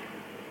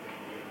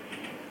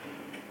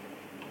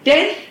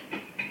 death,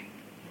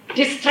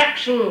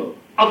 destruction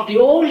of the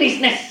old is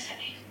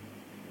necessary.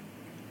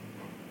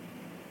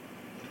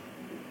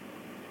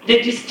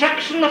 The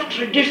destruction of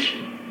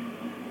tradition,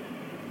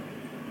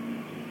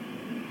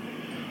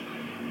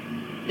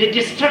 the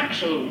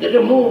destruction, the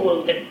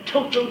removal, the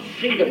total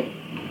freedom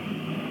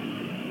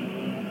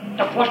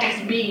of what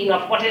has been,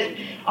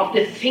 of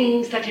the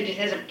things that it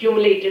has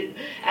accumulated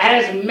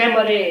as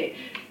memory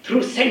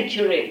through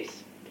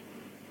centuries,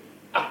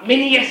 of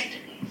many yesterdays.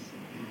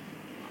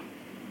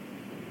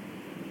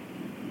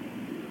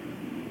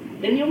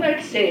 Then you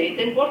might say,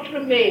 then what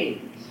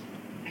remains?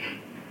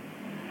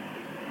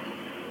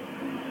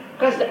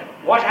 Because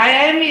what I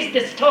am is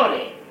the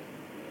story,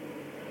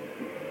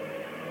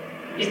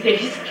 is the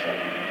history,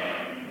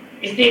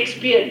 is the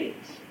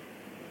experience.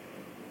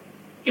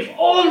 If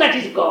all that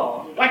is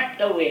gone,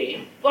 wiped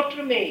away, what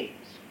remains?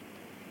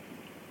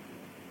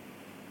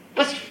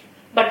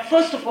 But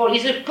first of all,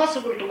 is it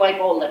possible to wipe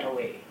all that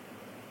away?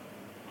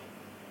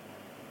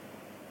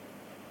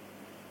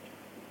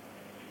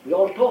 We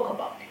all talk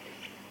about it.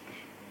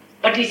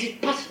 But is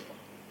it possible?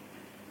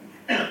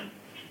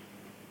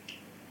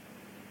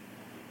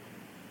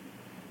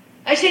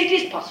 I say it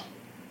is possible.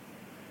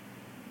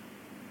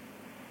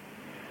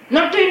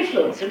 Not to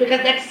influence it,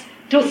 because that's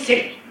too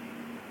silly,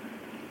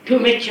 too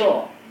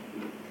mature.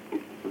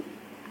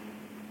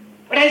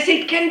 But I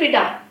say it can be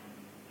done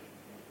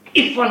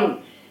if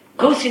one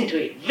goes into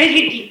it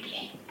very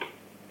deeply.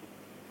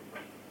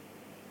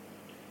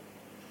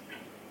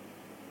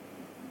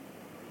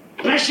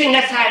 brushing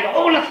aside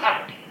all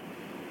authority.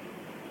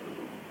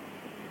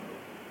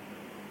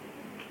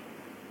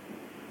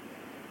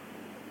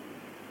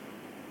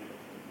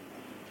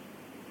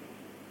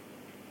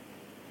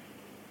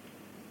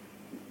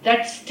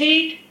 That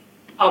state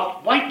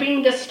of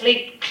wiping the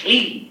slate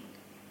clean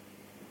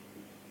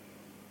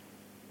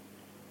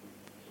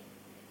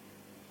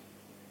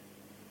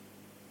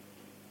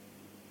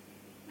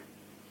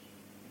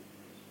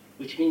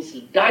which means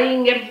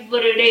dying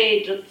every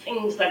day to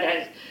things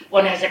that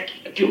one has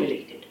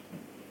accumulated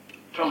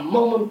from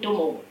moment to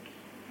moment.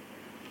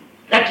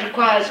 That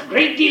requires a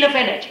great deal of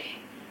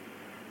energy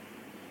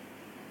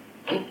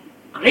and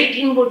great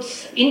inward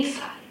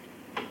insight.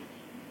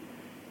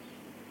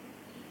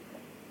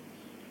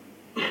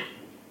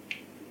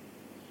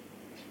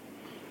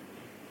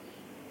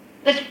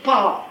 There's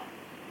power.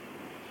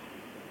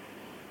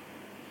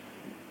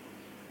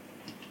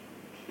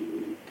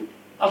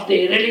 Of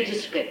the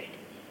religious spirit.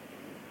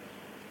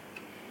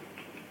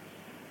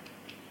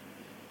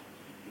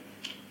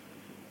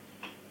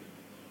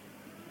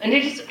 And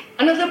it is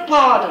another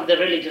part of the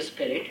religious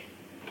spirit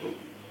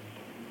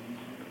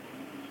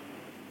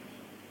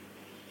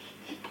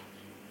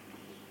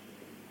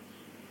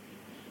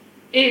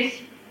is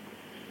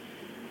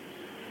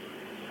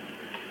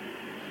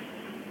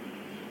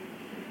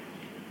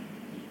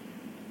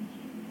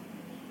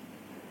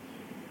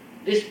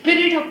the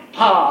spirit of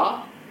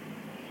power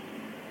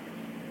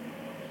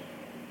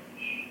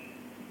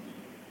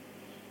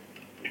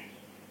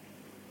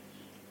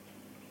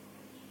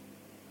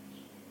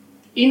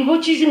in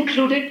which is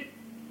included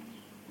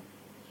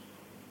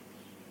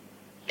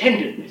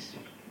tenderness,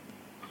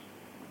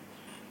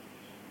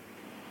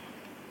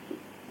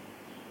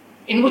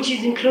 in which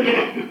is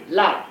included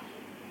love.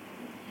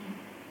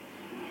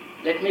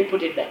 Let me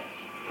put it that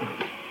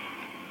way.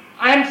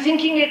 I am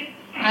thinking it,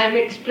 I am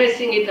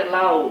expressing it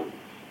aloud.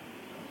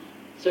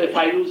 So if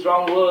I use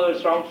wrong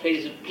words, wrong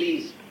phrases,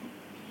 please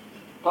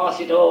pass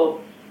it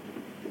over.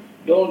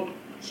 Don't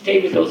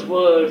stay with those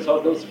words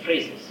or those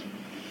phrases.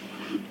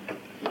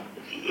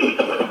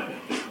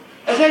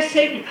 As I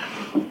said,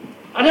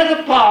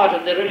 another part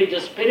of the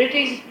religious spirit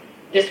is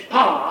this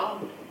power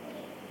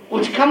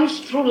which comes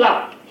through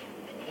love.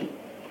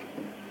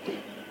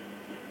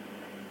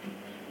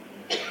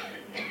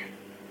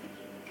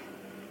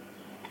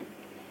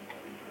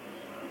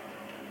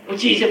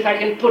 Which is, if I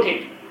can put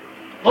it,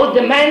 both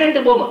the man and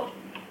the woman.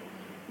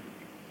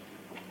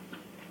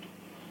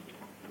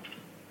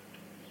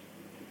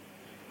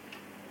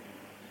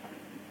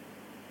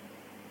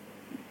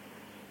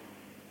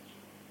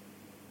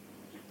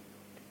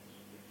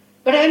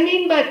 But I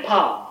mean by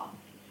power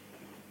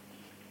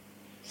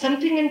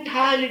something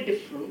entirely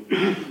different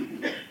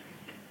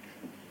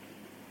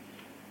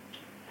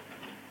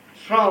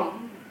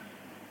from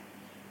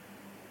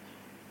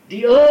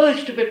the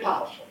urge to be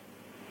powerful,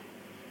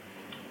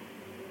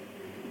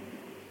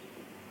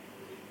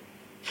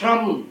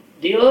 from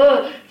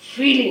the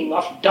feeling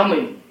of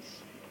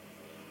dominance.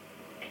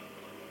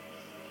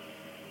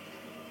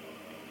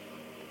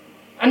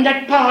 And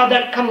that power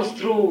that comes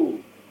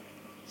through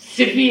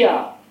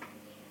severe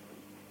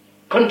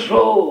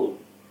control,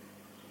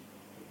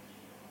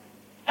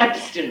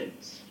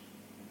 abstinence,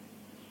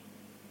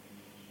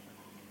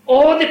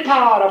 or the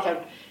power of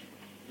a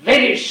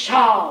very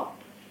sharp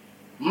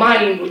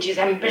mind which is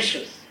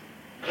ambitious,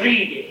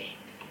 greedy,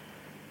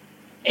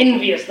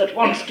 envious, that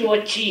wants to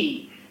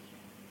achieve.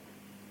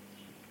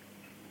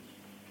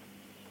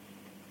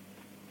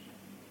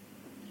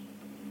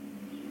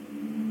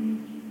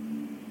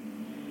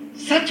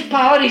 Such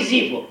power is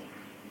evil.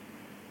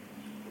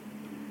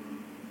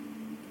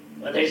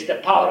 Whether it's the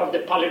power of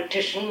the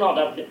politician or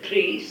of the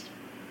priest,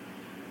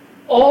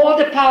 or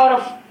the power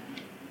of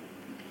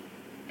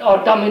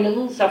or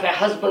dominance of a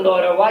husband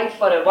or a wife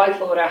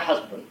over a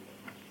husband.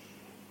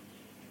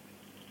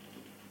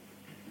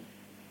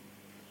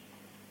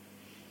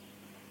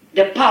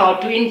 The power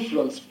to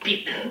influence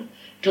people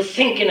to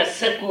think in a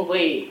certain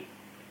way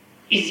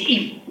is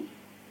evil.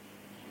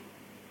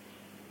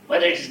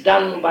 Whether it's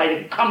done by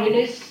the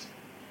communists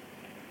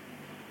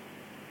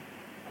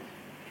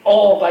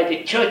or by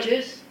the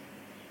churches,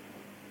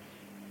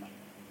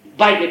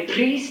 by the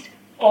priest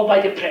or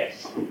by the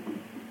press.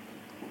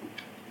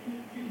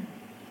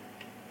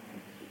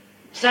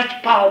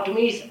 Such power to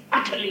me is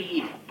utterly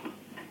evil.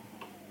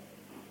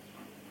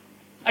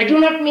 I do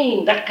not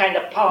mean that kind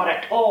of power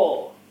at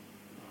all.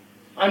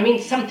 I mean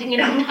something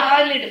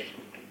entirely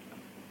different.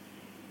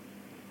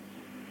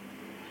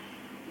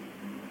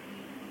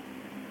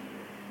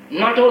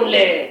 Not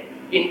only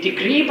in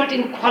degree but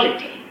in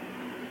quality.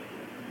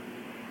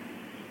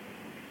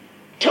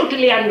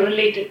 Totally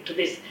unrelated to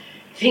this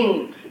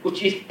thing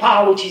which is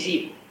power, which is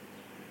evil.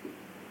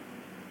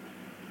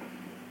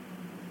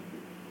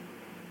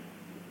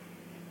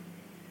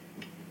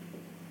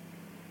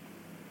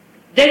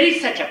 There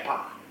is such a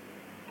power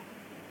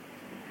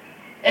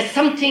as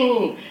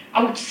something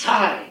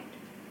outside,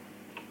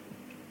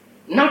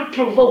 not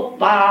provoked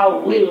by our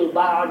will,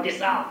 by our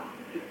desire.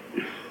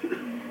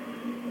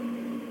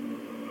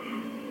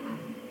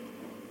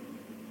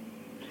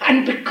 I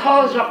And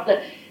because of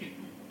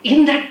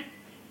in that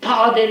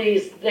power there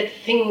is that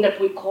thing that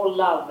we call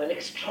love, an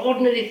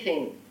extraordinary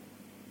thing.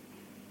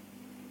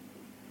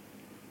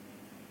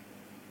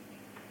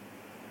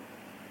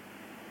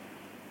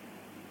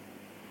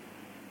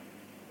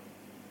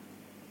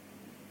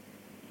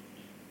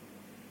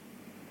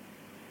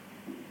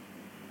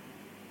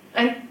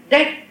 And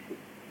that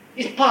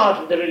is part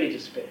of the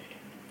religious spirit.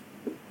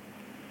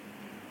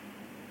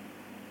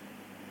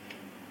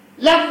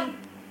 Love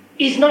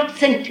is not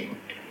sentiment.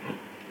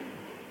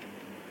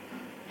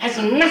 Has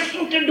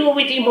nothing to do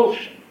with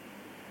emotion.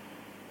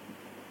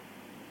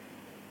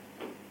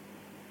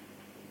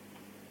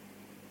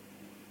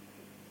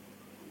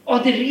 Or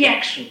the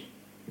reaction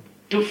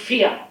to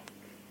fear.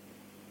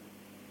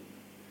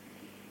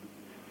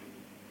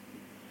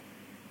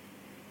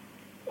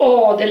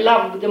 Or the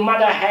love the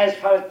mother has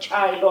for a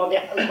child, or the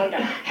husband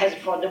has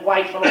for the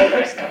wife, and all the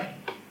rest of it.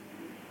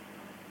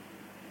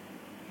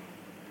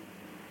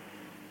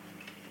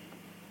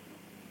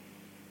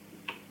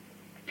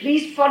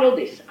 Please follow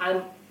this.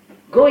 I'm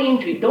going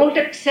to it. Don't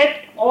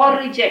accept or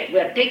reject. We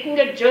are taking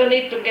a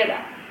journey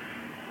together.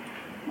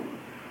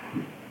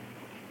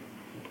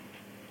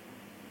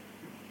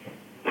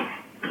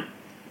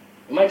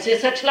 You might say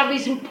such love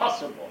is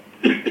impossible.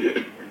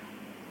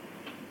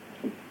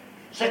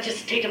 Such a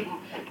state of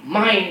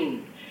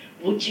mind,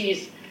 which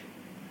is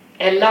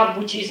a love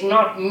which is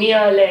not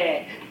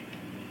merely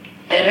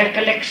a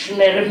recollection,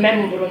 a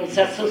remembrance,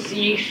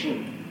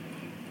 association.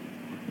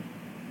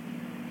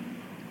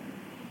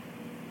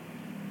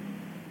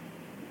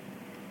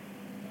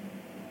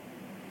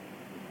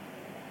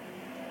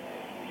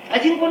 I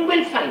think one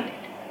will find it.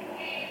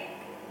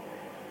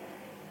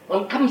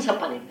 One comes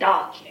upon it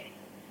darkly.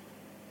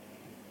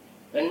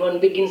 When one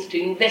begins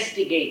to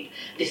investigate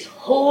this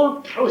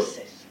whole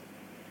process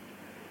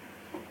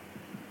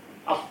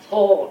of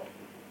thought,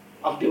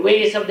 of the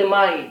ways of the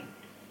mind.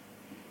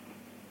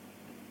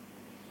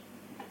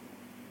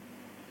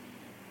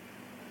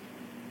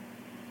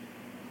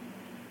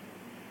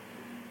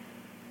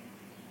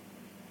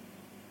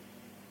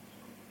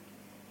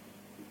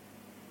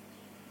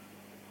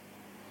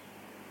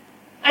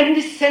 And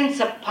this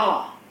sense of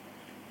power,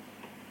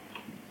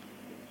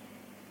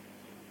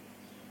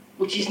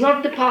 which is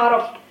not the power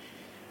of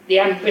the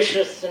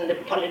ambitious and the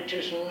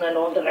politician and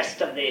all the rest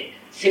of the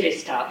silly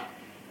stuff,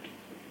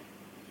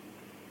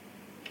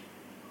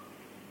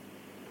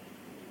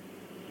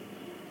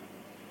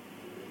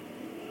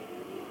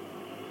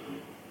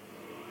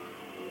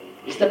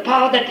 is the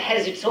power that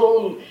has its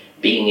own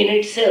being in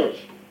itself.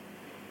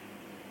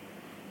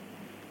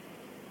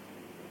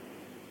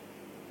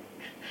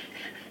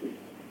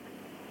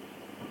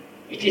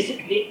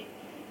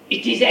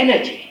 It is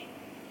energy.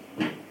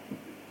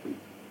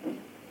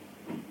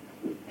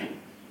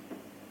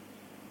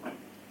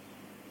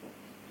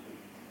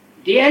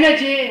 The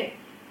energy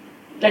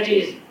that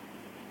is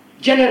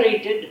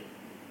generated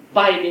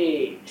by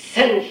the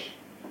self,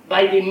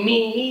 by the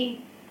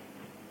me,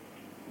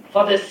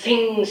 for the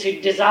things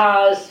it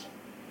desires,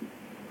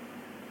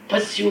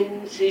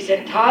 pursues, is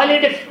entirely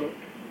different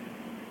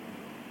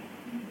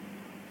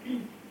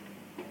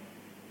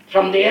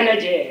from the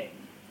energy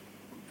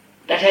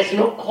that has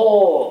no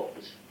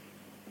cause.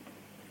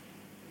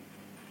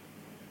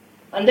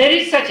 And there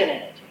is such an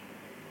energy.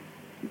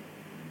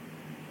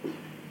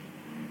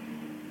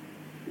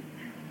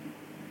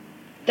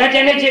 That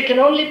energy can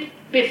only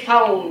be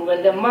found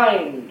when the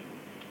mind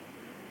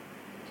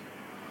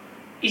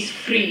is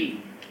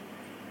free.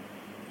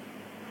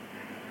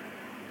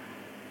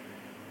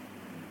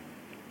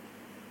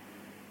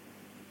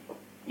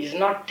 Is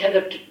not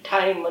tethered to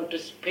time and to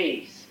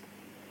space.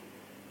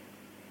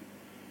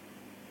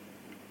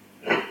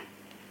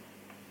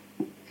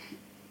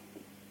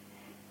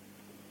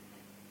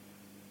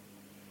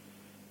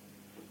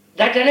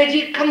 That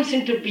energy comes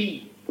into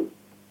being.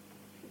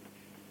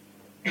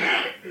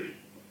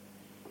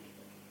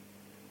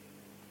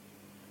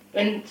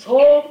 When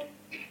thought,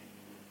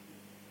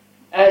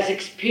 as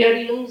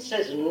experience,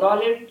 as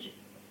knowledge,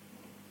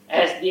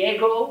 as the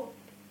ego,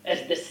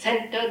 as the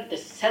center, the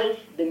self,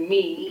 the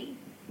me,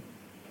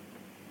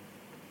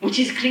 which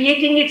is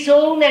creating its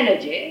own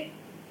energy,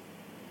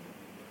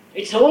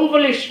 its own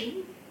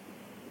volition,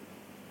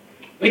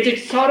 with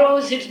its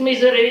sorrows, its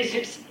miseries,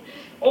 its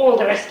all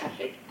the rest of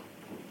it.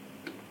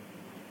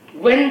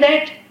 When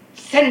that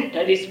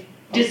center is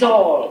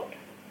dissolved,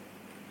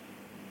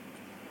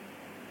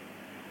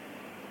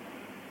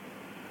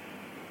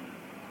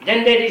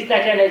 then there is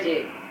that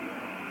energy,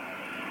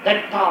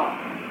 that power,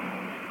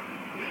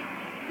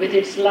 with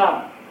its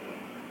love.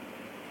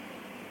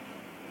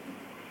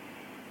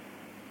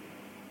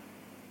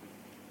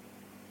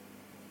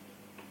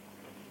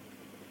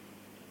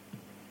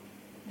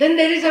 Then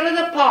there is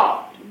another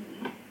part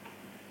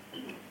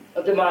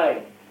of the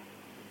mind,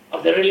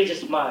 of the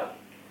religious mind.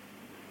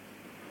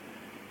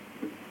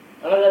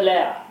 Another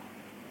layer.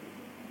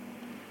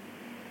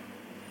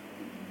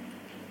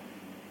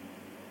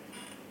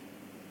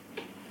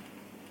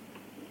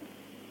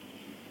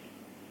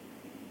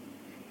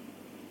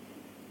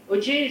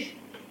 Which is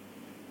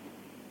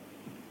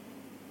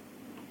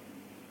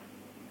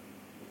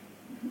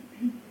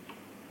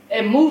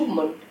a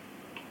movement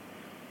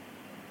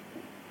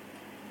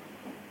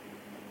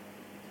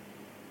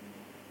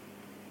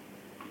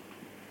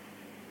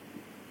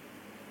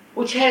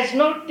which has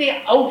not the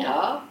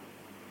outer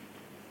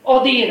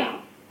or the inner.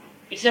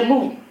 It's a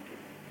movement.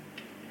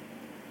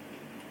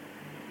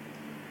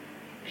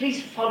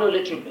 Please follow a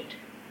little bit.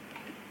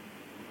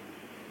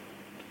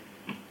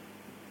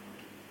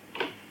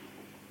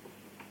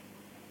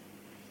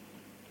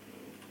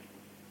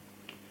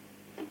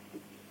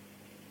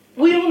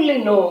 We only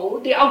know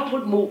the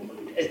outward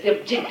movement as the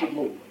objective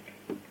movement.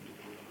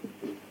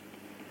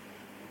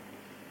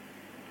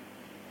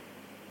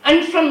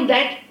 And from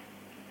that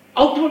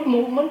outward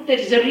movement, there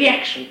is a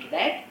reaction to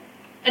that,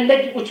 and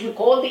that which we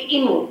call the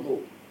inward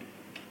movement.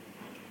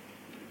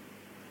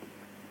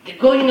 The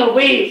going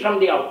away from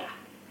the outer,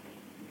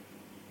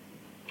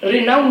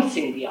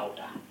 renouncing the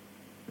outer,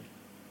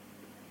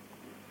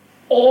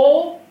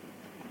 or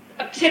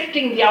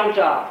accepting the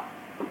outer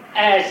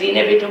as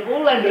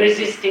inevitable and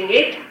resisting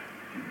it,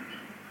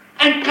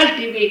 and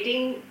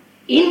cultivating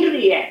in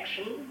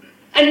reaction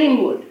an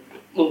inward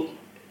movement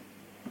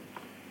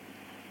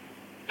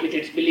with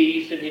its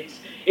beliefs, with its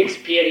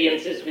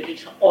experiences, with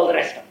its all the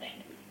rest of that.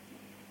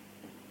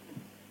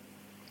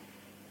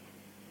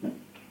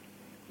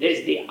 There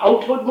is the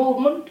outward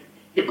movement,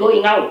 the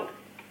going out,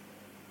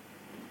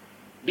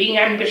 being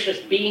ambitious,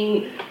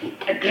 being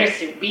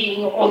aggressive,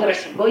 being all the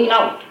rest of going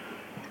out.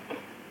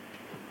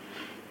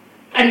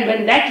 And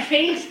when that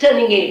fails,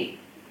 turning in.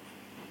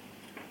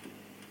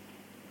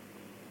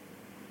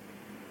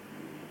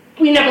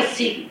 We never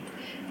see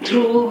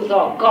truth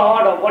or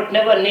God or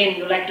whatever name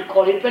you like to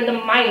call it when the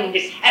mind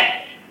is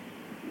happy,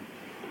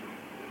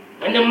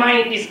 when the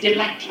mind is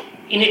delighted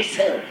in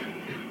itself.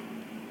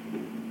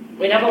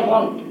 We never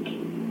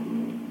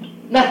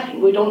want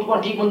nothing. We don't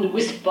want even to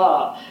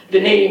whisper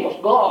the name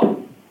of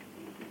God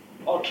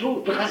or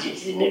truth because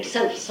it's in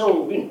itself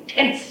so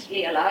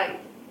intensely alive.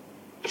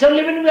 It's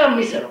only when we are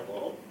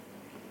miserable,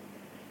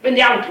 when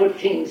the outward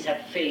things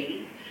have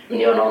failed, when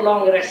you're no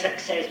longer a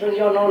success, when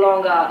you're no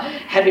longer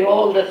having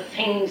all the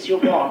things you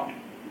want,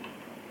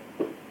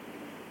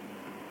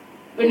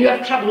 when you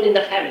have trouble in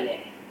the family,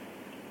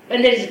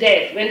 when there is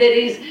death, when there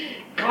is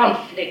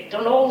conflict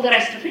and all the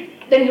rest of it,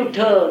 then you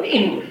turn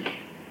inward.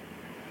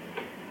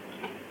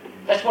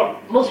 That's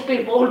what most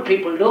people, old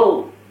people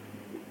do.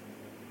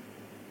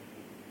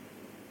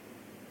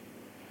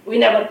 We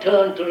never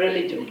turn to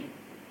religion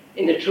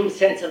in the true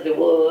sense of the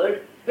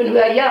word when we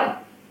are young.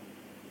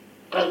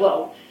 Because,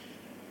 well,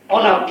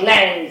 all our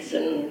glands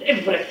and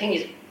everything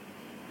is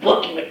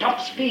working at top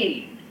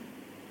speed.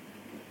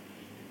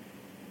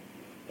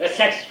 We're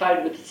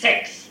satisfied with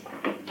sex,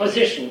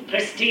 position,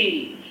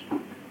 prestige,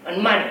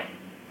 and money,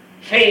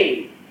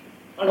 fame,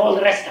 and all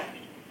the rest of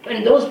it.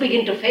 When those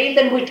begin to fail,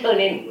 then we turn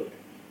inward.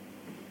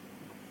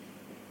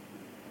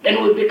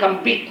 Then we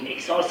become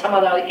beatniks or some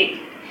other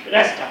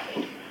rest of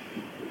it.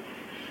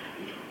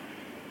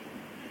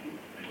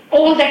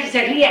 All that is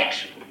a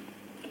reaction.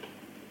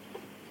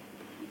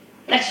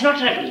 That's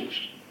not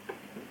revolution.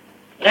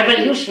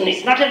 Revolution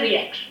is not a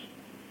reaction.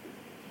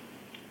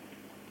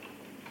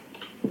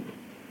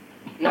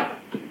 Now,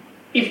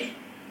 if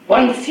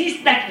one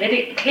sees that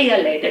very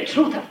clearly, the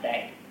truth of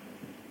that,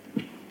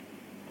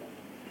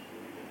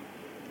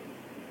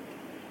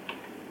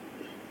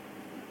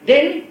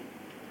 then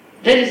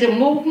there is a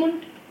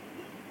movement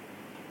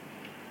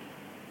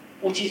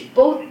which is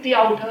both the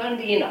outer and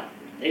the inner.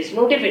 There is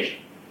no division.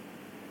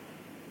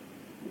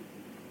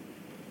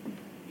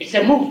 It's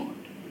a movement.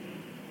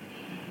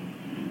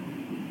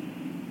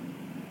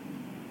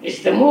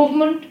 It's the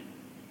movement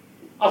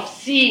of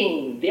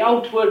seeing the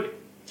outward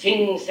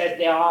things as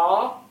they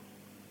are,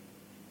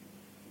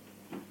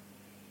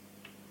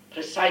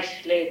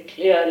 precisely,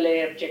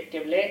 clearly,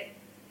 objectively,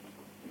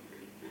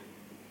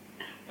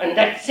 and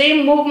that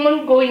same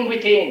movement going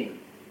within,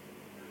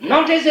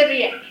 not as a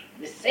reaction,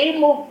 the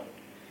same movement,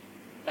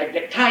 like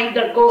the tide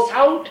that goes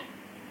out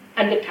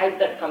and the tide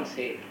that comes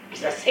in.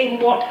 It's the same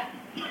water.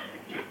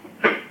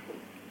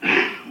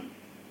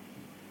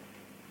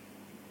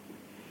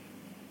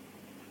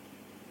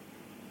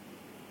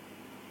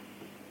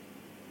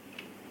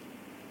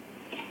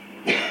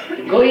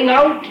 Going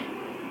out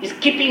is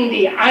keeping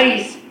the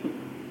eyes,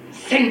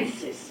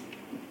 senses,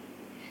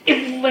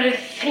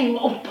 everything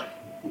open,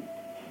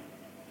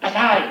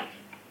 alive.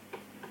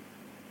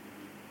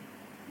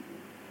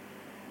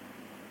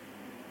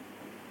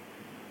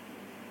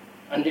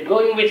 And the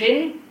going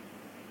within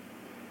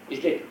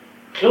is the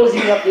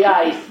closing of the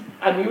eyes.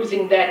 I'm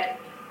using that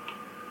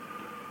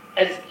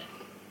as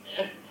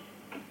a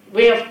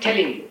way of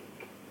telling you,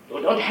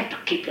 you don't have to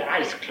keep your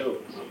eyes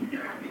closed.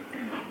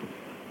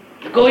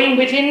 The going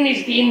within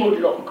is the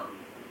inward look.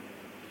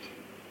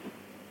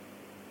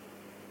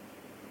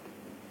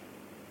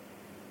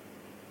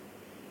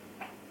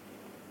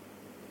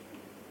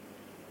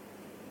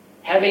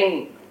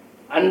 Having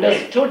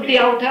understood the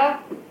outer,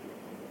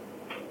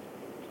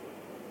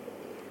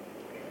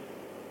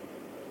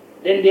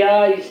 then the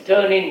eyes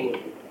turn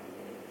inward.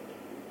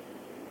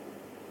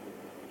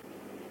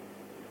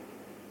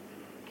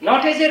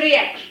 Not as a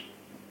reaction,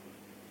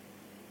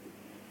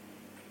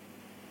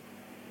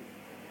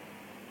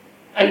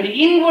 And the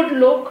inward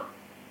look,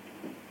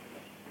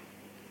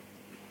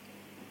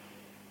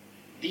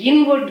 the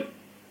inward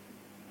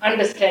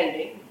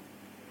understanding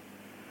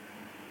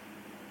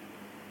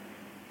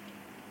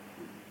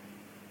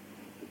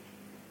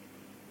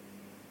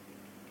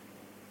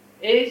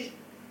is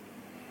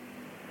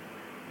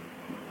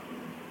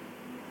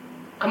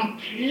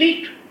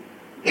complete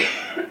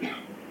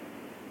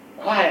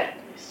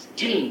quietness,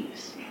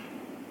 stillness.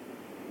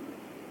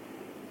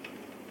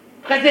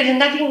 Because there is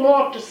nothing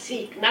more to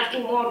seek,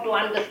 nothing more to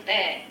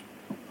understand.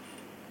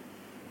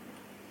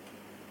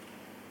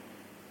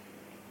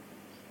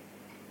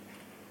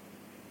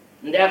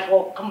 And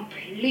therefore,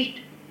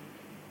 complete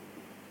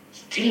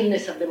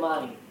stillness of the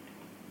mind.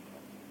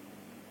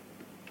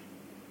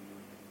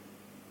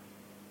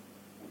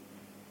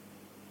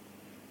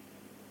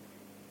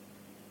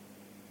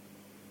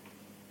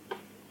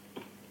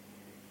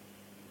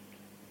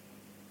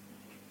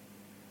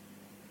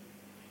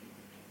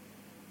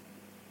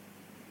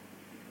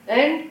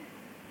 And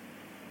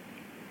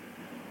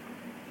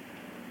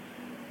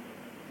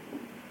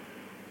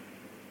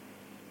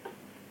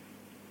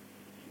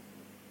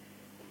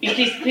it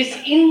is this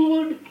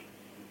inward,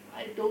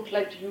 I don't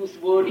like to use the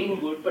word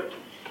inward, but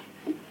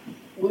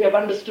we have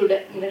understood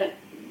it.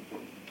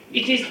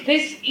 It is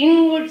this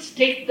inward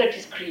state that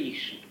is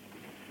creation.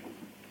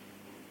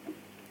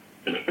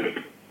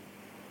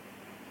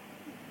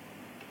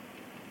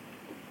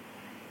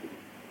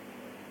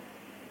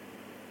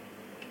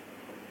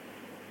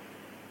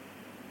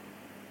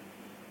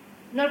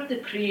 Not the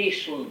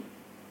creation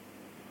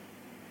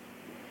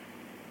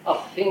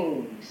of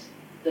things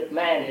that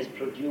man has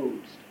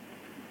produced,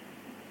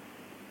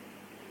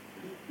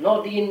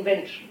 nor the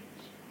inventions,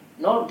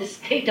 nor the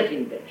state of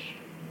invention,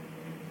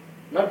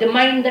 not the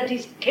mind that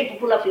is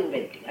capable of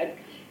inventing.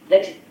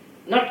 That is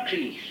not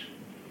creation.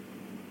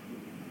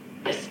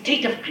 The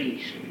state of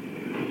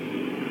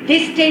creation.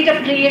 This state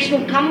of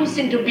creation comes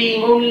into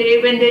being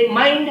only when the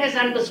mind has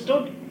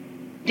understood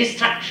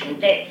destruction,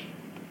 death.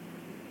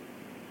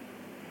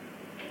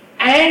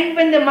 And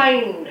when the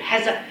mind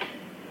has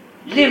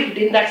lived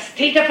in that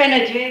state of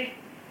energy,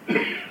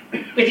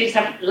 which is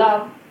of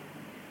love,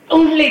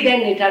 only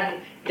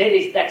then there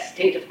is that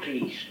state of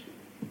creation.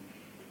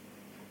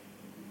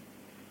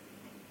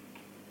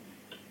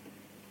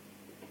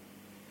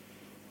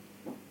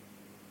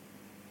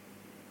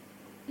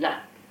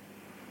 Now,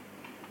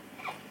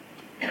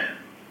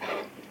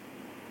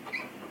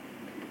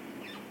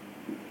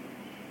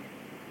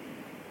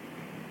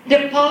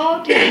 the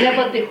part is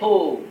never the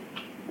whole.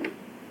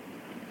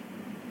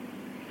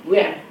 We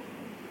have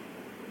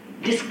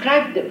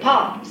described the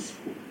parts.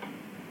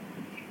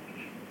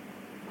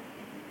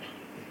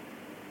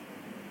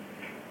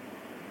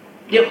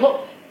 The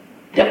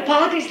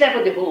part is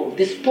never the whole.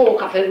 The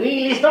spoke of a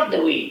wheel is not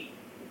the wheel.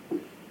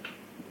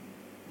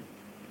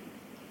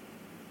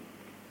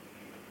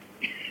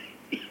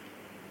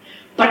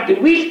 But the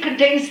wheel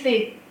contains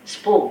the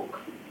spoke.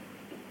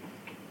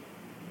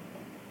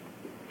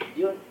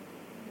 You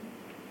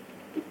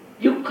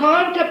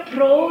can't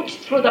approach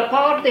through the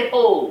part the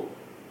whole.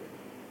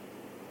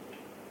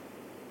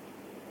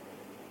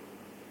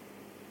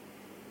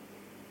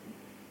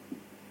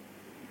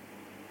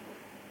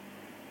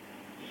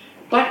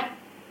 But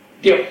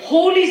the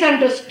whole is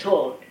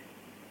understood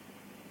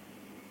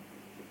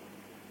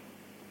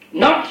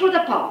not through the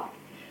part,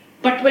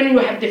 but when you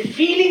have the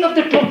feeling of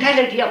the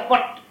totality of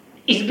what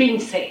is being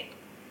said,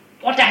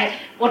 what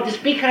the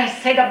speaker has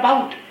said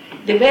about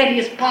the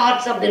various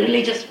parts of the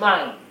religious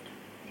mind.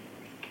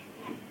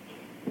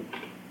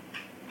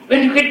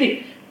 When you get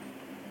the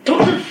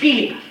total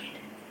feeling of it,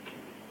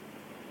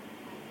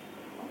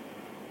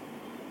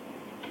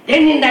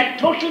 then in that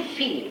total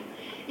feeling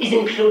is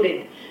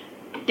included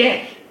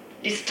death,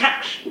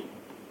 destruction,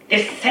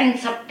 the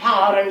sense of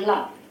power and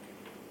love,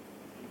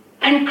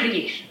 and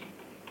creation.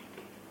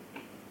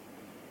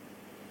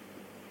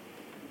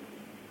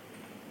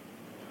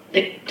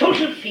 The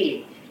total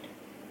feeling of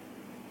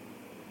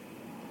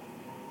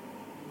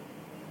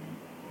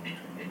it.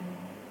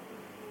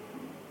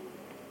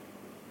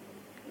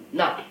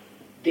 Now,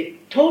 the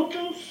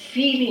total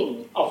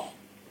feeling of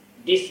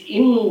this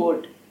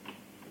inward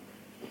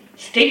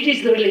state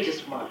is the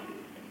religious mind.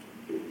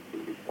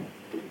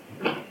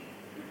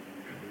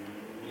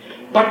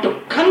 But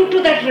to come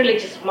to that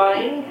religious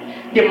mind,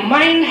 the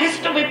mind has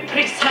to be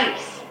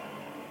precise,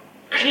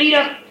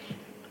 clear,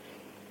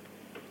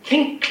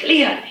 think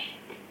clearly,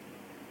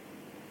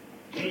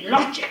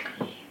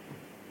 logically,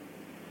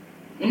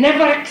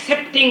 never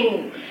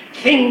accepting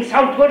things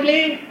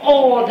outwardly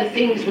or the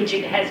things which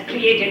it has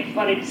created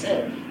for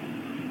itself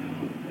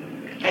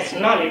as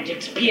knowledge,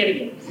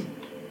 experience,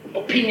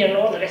 opinion,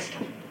 all the rest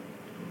of it.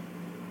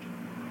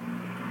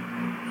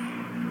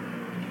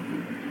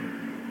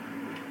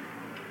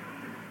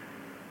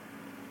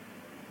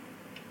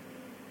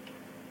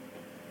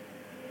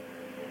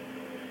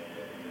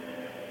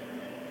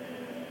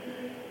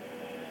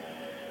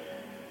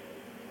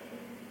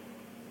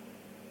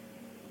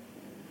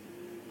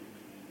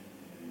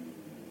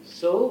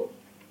 So,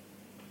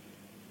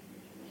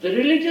 the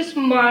religious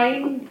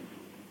mind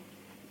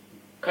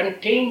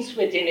contains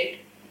within it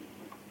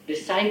the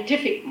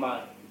scientific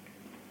mind.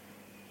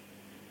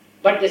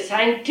 But the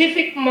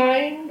scientific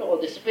mind or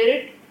the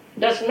spirit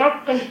does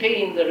not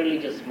contain the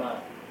religious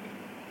mind.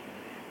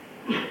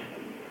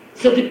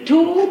 So the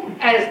two,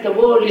 as the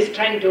world is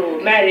trying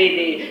to marry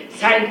the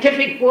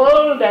scientific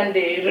world and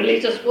the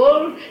religious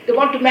world, they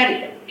want to marry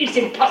them. It's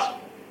impossible.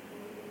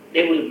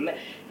 They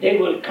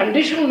will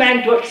condition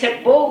man to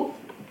accept both.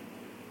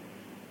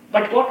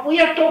 But what we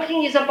are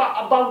talking is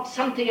about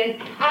something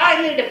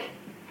entirely different.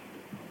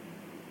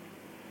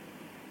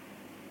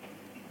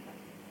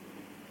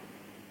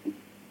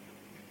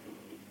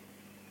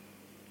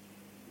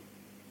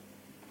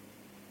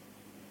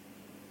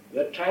 We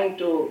are trying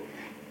to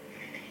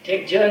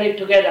take journey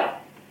together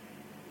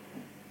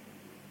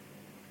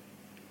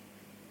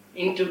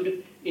into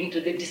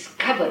the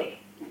discovery.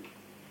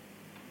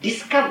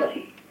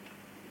 Discovery.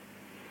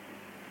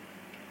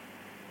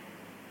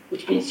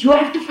 Which means you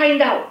have to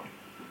find out.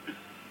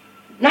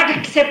 Not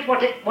accept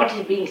what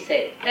is being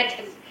said. That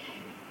has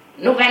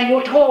no value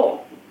at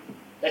all.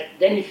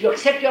 Then if you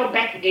accept, you're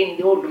back again in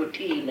the old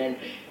routine and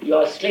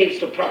you're slaves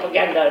to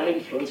propaganda and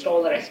influence and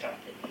all the rest of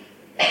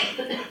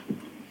it.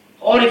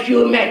 Or if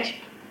you imagine,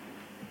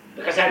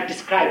 because I've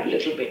described a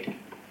little bit,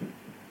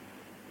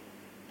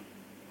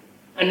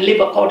 and live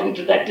according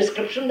to that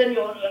description, then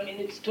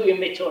it's too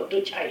immature,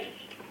 too childish.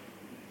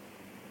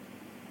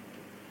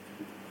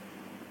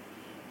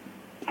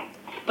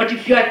 But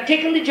if you have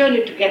taken the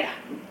journey together,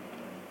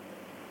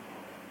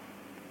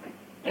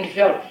 and if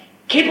you are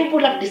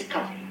capable of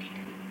discovering it,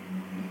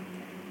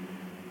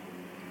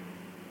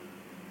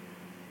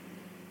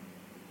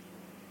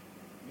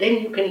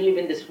 then you can live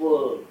in this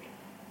world.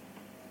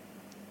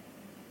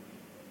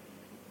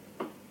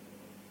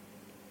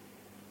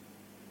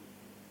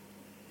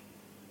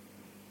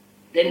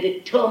 Then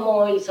the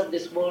turmoils of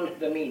this world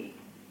have a meaning.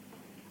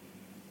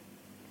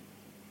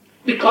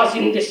 Because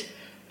in this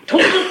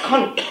total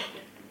contact,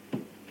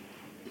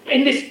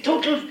 in this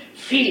total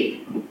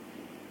field,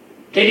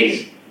 there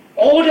is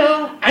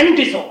order and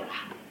disorder.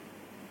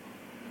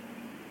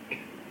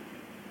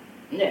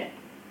 No.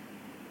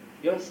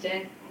 You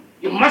understand?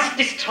 You must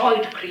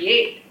destroy to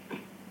create.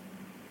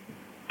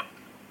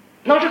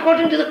 Not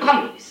according to the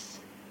communists.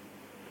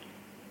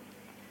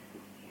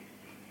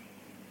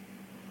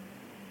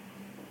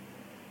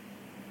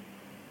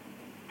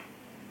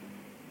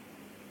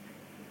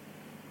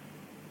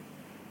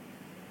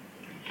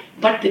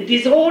 But the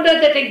disorder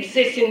that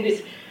exists in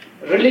this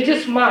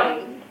religious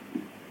mind,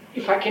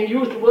 if I can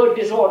use the word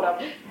disorder,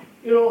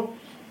 it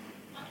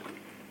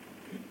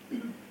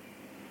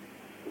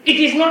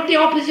is not the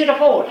opposite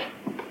of order.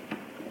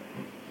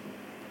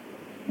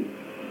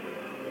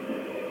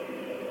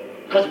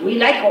 Because we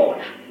like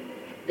order.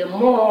 The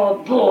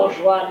more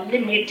bourgeois,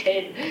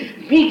 limited,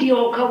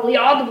 mediocre we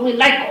are, we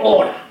like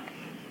order.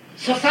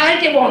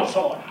 Society wants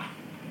order.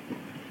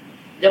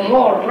 The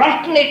more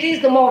rotten it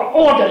is, the more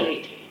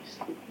orderly it is.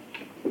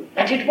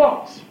 That it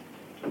wants.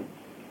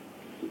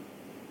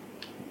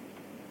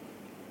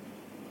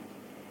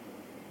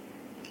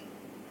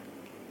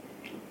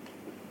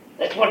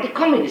 That's what the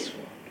communists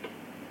want.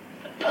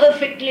 A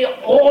perfectly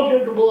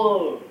ordered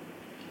world.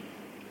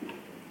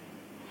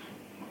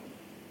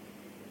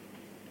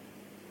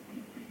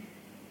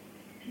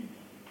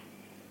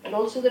 And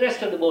also the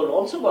rest of the world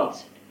also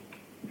wants it.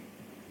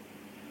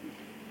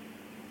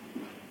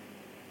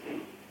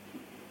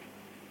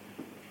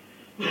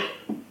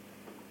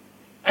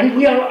 And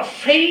we are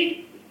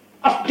afraid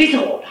of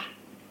disorder.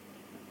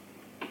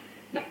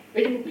 Now,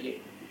 wait a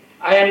minute.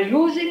 I am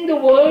using the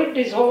word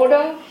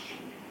disorder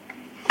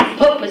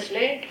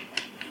purposely,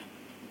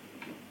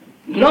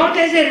 not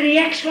as a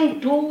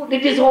reaction to the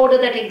disorder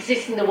that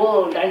exists in the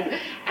world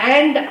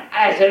and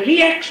as a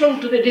reaction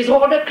to the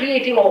disorder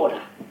creating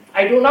order.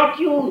 I'm not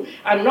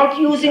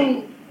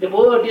using the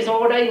word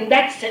disorder in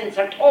that sense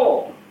at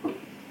all.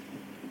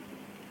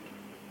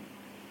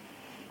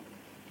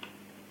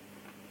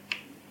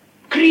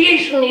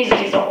 Creation is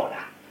disorder.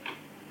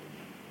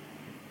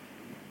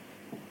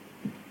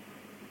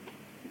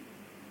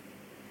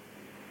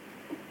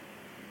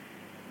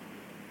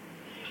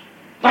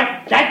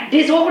 But that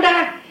disorder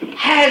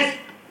has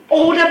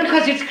order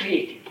because it's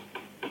created.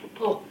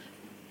 Oh.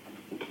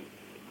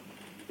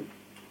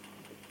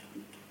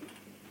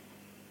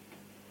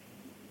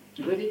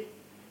 You get it?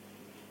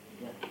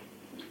 Yeah.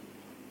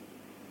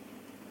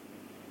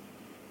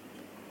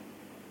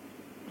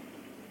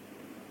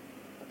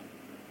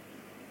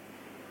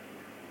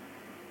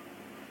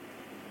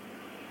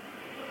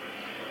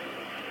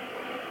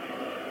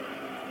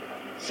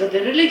 So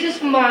the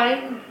religious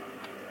mind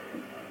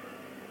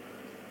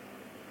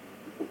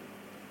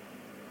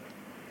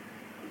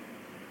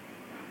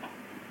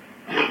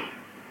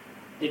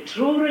the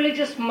true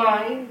religious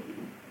mind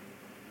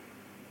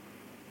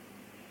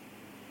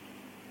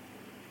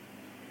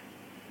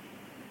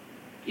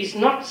is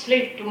not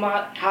slave to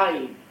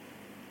time.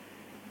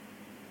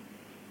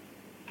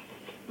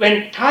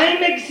 When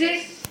time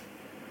exists,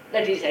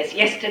 that is as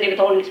yesterday with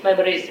all its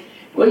memories,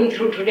 going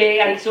through today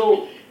and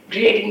so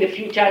creating the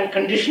future and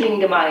conditioning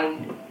the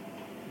mind,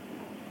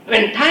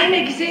 When time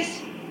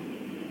exists,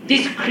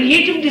 this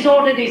creative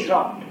disorder is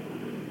wrong.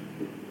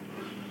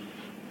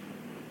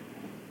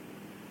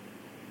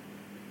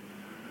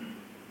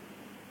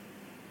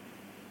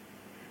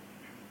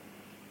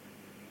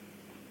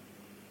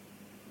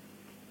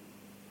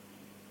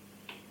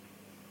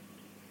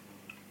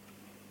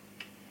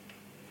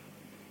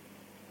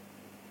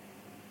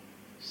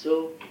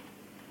 So,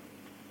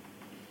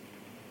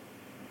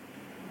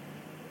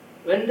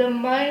 when the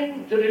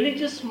mind, the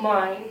religious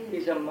mind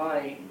is a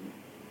mind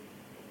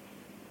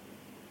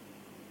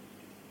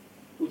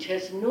which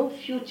has no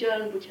future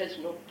and which has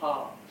no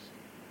past,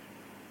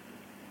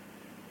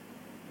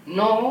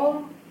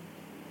 nor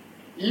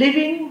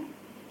living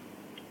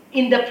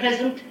in the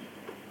present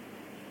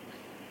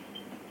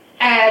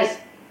as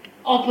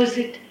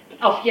opposite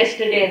of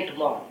yesterday and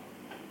tomorrow.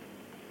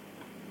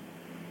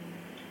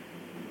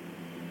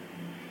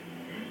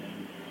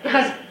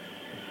 Because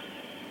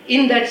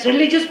in that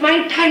religious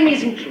mind, time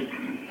is included.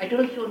 I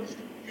don't know if you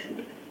understand.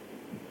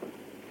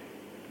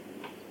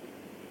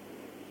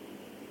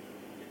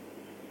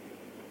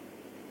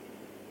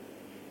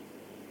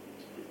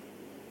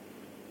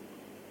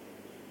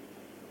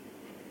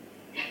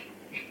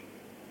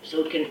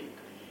 So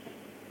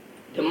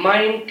the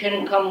mind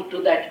can come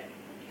to that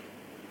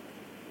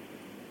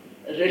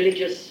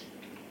religious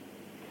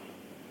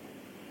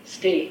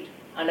state,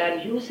 and I'm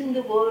using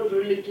the word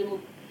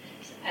religion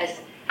as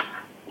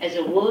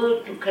a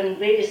word to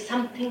convey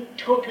something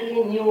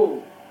totally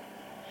new,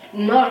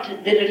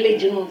 not the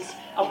religions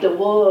of the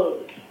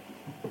world,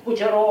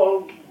 which are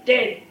all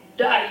dead,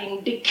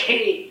 dying,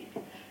 decayed.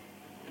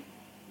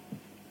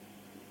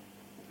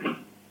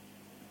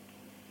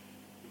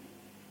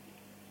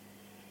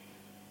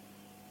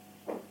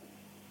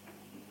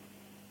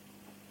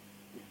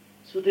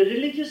 So the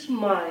religious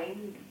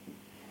mind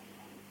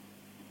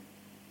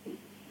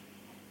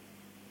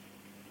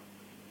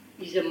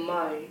is a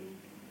mind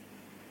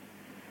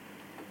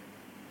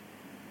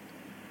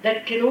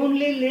that can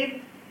only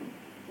live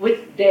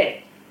with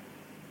death,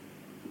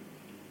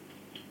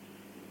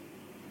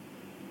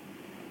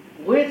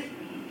 with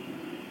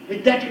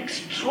that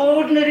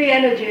extraordinary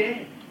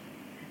energy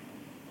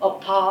or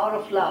power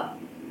of love.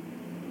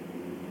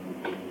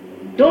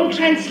 Don't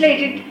translate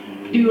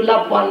it, do you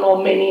love one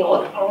or many,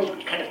 or all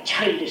that kind of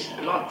childish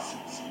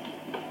nonsense.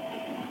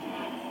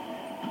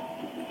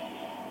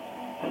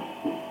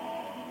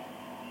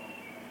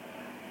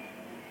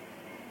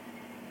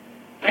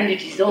 And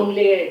it is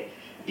only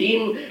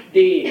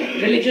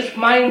the religious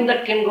mind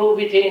that can go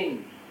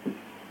within.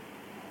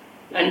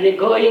 And the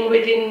going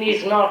within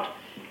is not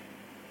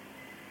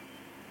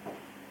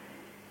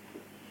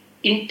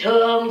in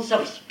terms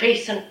of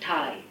space and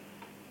time.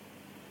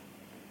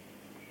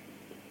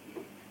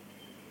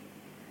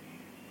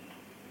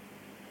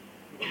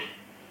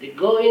 The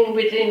going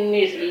within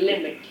is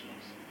limitless,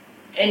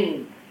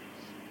 endless,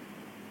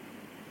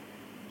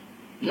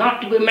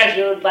 not to be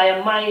measured by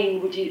a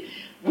mind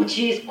which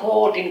is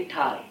caught in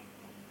time.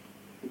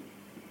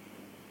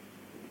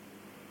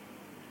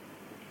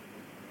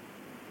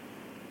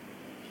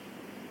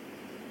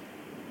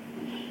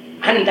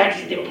 And that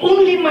is the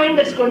only mind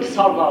that's going to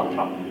solve our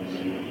problems.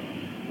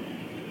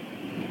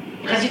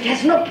 Because it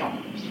has no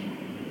problems.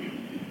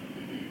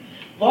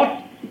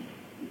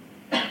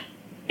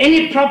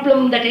 Any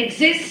problem that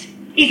exists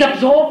is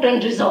absorbed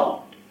and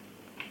resolved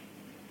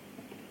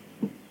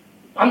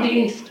on the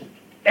instant.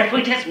 Therefore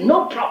it has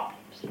no problems.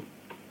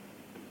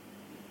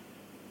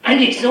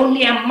 And it's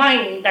only a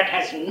mind that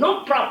has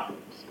no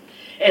problems,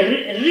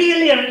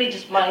 really a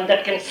religious mind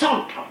that can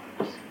solve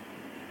problems.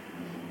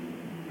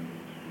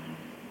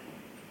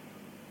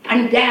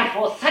 And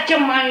therefore such a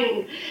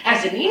mind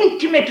has an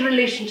intimate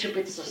relationship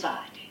with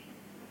society.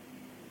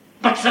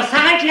 But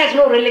society has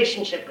no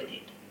relationship with it.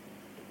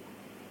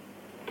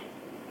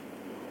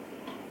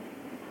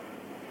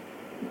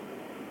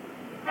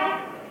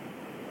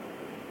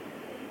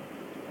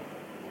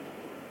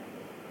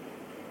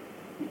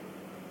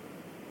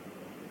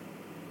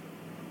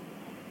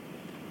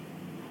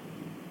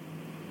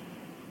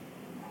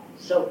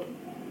 So,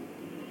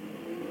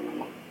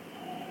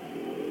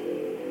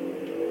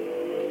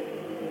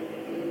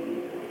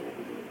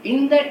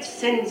 in that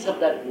sense of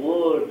that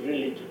word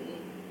religion,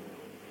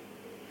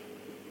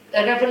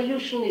 a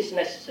revolution is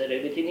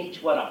necessary within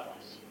each one of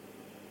us.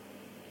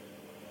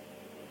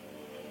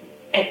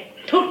 A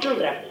total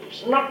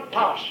revolution, not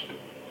partial.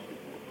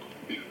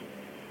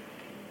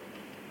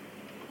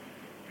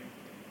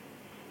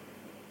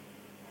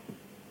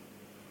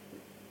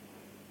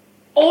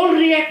 All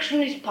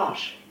reaction is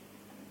partial.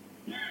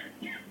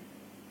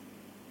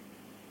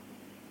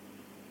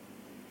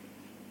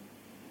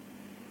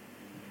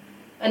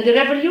 And the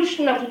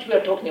revolution of which we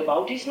are talking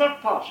about is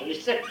not partial,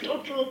 it's a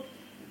total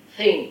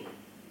thing.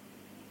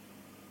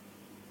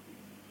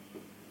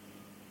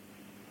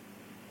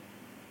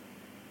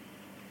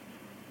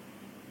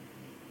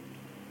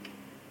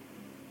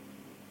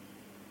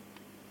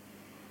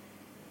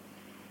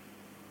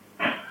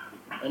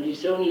 And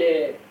it's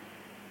only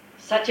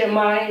such a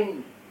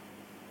mind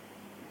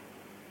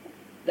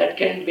that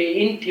can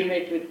be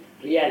intimate with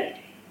reality.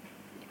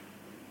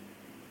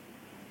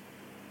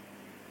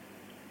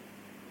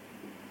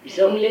 It's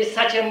only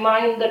such a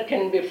mind that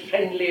can be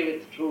friendly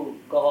with true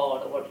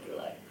God, or what you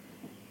like,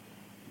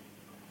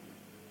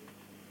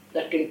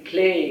 that can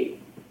play